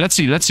change. Anyway, let's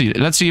see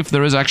if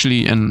there is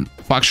actually an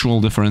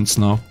factual difference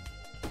now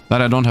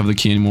that I don't have the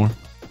key anymore.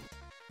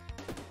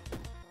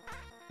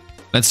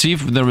 Let's see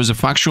if there is a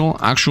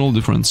actual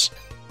difference.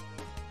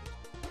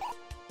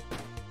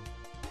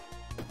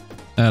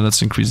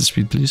 Let's increase the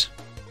speed, please.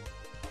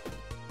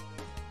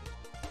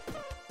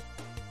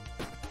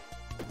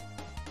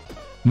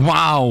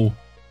 Wow.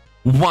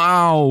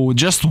 Wow.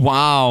 Just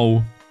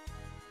wow.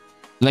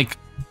 Like,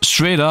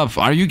 straight up.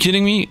 Are you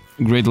kidding me?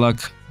 Great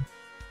luck.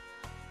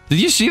 Did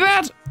you see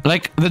that?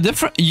 Like, the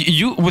difference...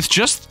 You, with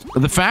just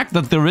the fact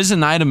that there is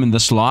an item in the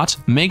slot,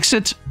 makes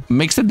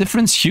the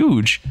difference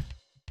huge.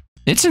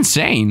 It's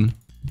insane.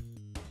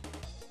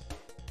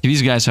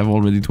 These guys have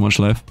already too much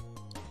life.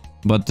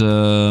 But,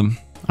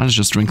 let's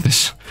just drink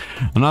this.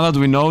 Now that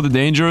we know the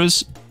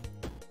dangers...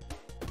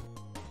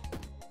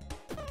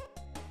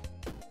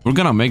 We're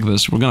gonna make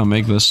this. We're gonna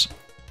make this.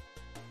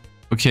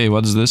 Okay,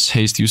 what is this?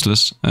 Haste,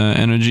 useless.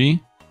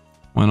 Energy.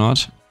 Why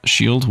not?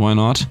 Shield, why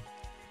not?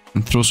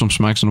 And throw some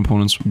smacks on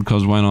opponents,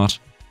 because why not?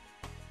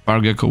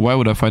 Fire Gecko. Why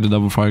would I fight a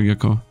double Fire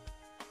Gecko?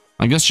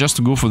 I guess just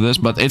to go for this,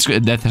 but it's a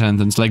death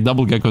sentence. Like,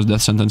 double Gecko's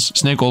death sentence.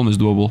 Snake Olm is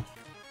doable.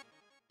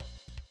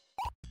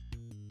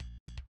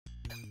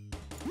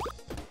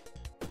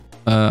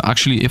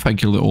 Actually, if I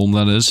kill the Olm,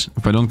 that is.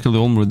 If I don't kill the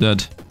Olm, we're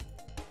dead.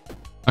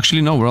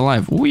 Actually, no, we're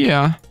alive. Oh,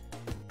 yeah.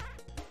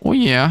 Oh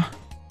yeah.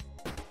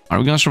 Are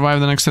we gonna survive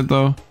the next hit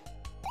though?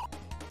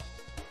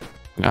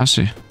 I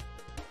see.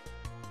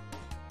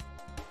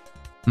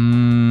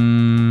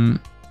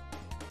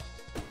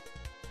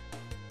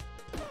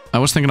 I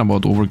was thinking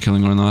about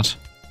overkilling or not.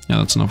 Yeah,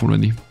 that's enough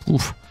already.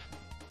 Oof.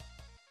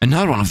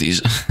 Another one of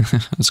these.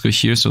 Let's go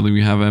here so that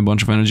we have a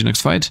bunch of energy next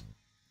fight.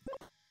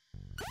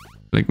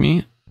 Like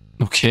me.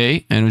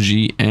 Okay,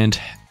 energy and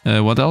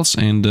what else?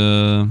 And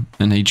an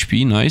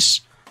HP,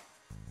 nice.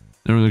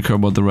 Don't really care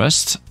about the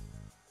rest.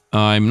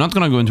 I'm not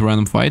gonna go into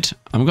random fight.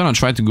 I'm gonna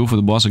try to go for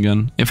the boss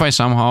again. If I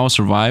somehow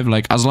survive,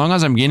 like, as long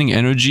as I'm gaining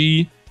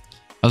energy...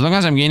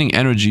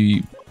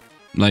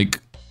 like,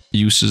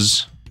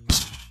 uses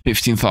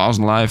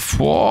 15,000 life.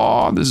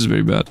 Whoa, this is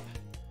very bad.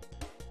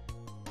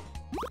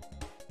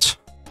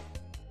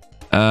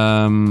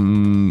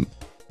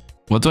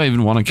 What do I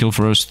even want to kill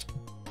first?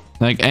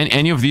 Like,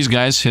 any of these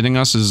guys hitting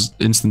us is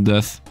instant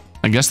death.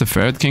 I guess the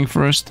Ferret King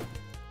first.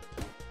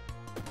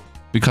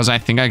 Because I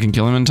think I can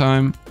kill him in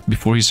time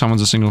before he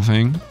summons a single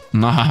thing.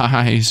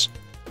 Nice.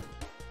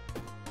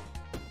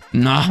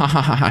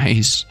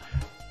 Nice.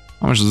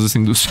 How much does this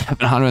thing do?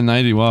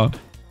 790, wow. How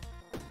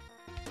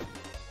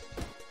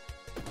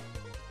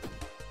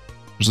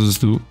much does this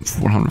do?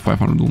 400,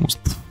 500 almost.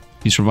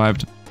 He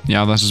survived.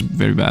 Yeah, this is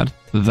very bad.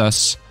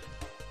 Thus.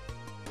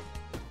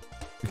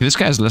 Okay, this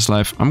guy has less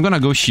life. I'm gonna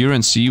go here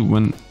and see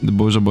when the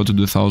bow's about to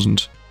do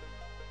 1,000.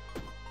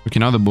 Okay,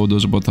 now the bow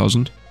does about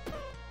 1,000.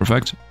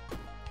 Perfect.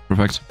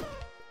 Perfect.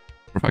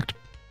 Perfect.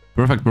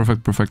 Perfect,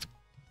 perfect, perfect.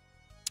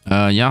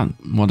 Yeah,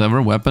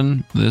 whatever.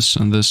 Weapon, this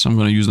and this. I'm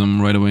gonna use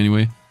them right away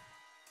anyway.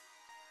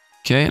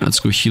 Okay, let's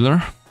go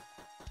healer.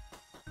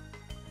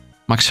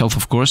 Max health,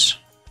 of course.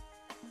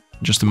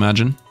 Just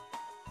imagine.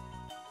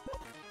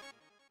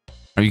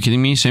 Are you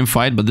kidding me? Same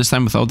fight, but this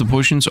time without the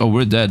potions? Oh,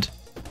 we're dead.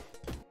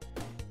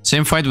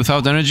 Same fight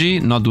without energy?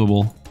 Not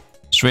doable.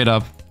 Straight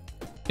up.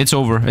 It's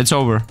over. It's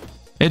over.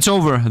 It's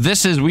over.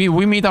 This is...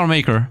 We meet our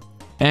maker.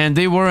 And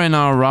they were in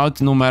our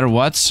route no matter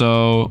what. So,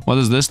 what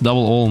is this?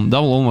 Double Olm.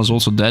 Double Olm was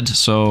also dead.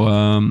 So,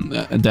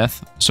 death.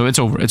 So, it's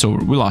over. It's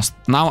over. We lost.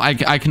 Now,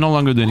 I can no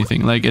longer do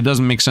anything. Like, it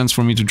doesn't make sense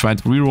for me to try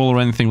to reroll or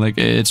anything. Like,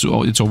 it's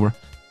over.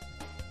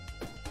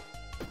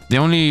 The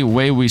only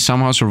way we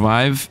somehow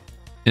survive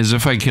is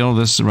if I kill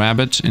this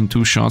rabbit in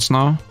 2 shots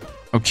now.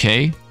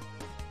 Okay.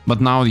 But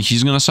now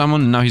he's gonna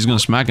summon, and now he's gonna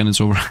smack, and it's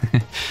over.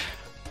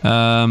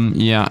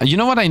 Yeah. You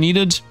know what I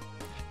needed?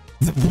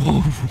 The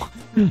bow.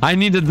 I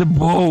needed the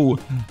bow.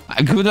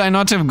 Could I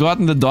not have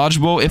gotten the dodge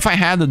bow? If I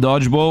had the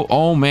dodge bow,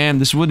 oh man,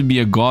 this would be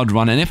a god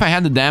run. And if I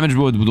had the damage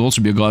bow, it would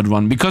also be a god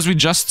run. Because we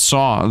just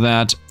saw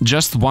that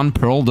just 1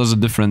 pearl does a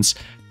difference.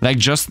 Like,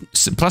 just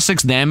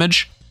 +6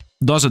 damage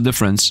does a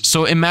difference.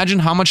 So imagine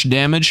how much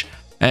damage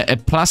a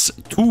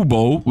 +2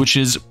 bow, which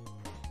is...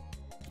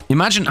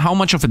 Imagine how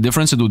much of a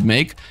difference it would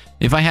make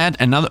if I had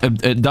another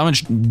damage,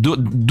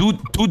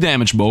 2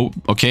 damage bow,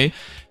 okay?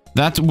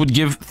 That would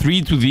give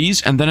 3 to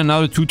these, and then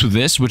another 2 to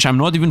this, which I'm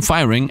not even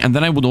firing, and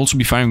then I would also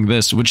be firing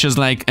this, which is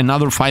like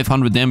another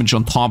 500 damage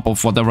on top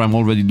of whatever I'm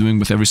already doing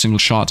with every single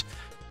shot.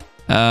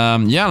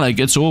 Yeah, like,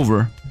 it's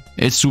over.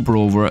 It's super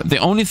over. The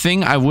only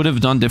thing I would have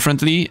done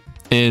differently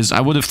is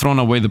I would have thrown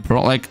away the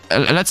pearl. Like,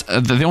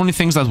 the only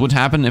things that would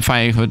happen if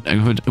I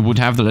would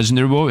have the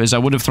legendary bow is I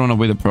would have thrown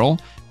away the pearl,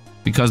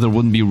 because there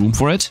wouldn't be room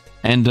for it.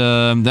 And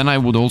then I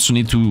would also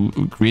need to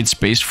create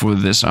space for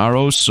this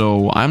arrow.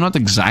 So I'm not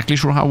exactly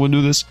sure how we'll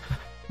do this.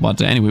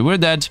 But anyway, we're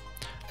dead.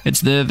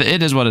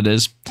 It is what it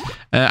is.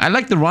 I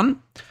like the run.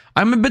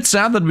 I'm a bit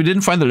sad that we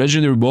didn't find the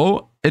legendary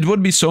bow. It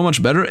would be so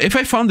much better. If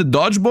I found the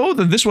dodge bow,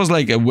 then this was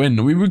like a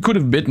win. We could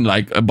have bitten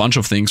like a bunch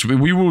of things.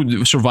 We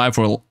would survive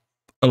for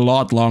a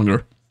lot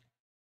longer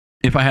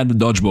if I had the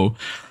dodge bow.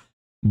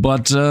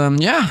 But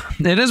yeah,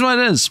 it is what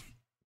it is.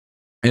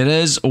 It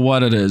is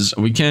what it is.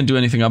 We can't do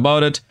anything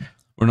about it.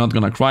 We're not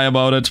gonna cry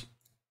about it.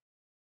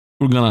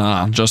 We're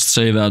gonna just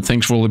say that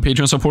thanks for all the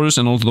Patreon supporters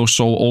and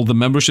also all the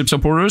membership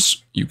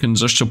supporters. You can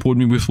just support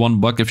me with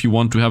 $1 if you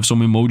want to have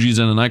some emojis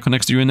and an icon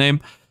next to your name.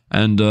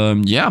 And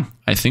yeah,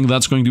 I think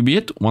that's going to be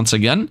it. Once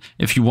again,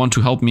 if you want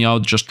to help me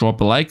out, just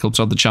drop a like. Helps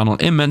out the channel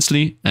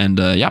immensely. And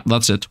yeah,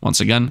 that's it. Once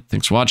again,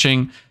 thanks for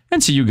watching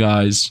and see you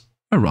guys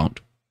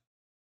around.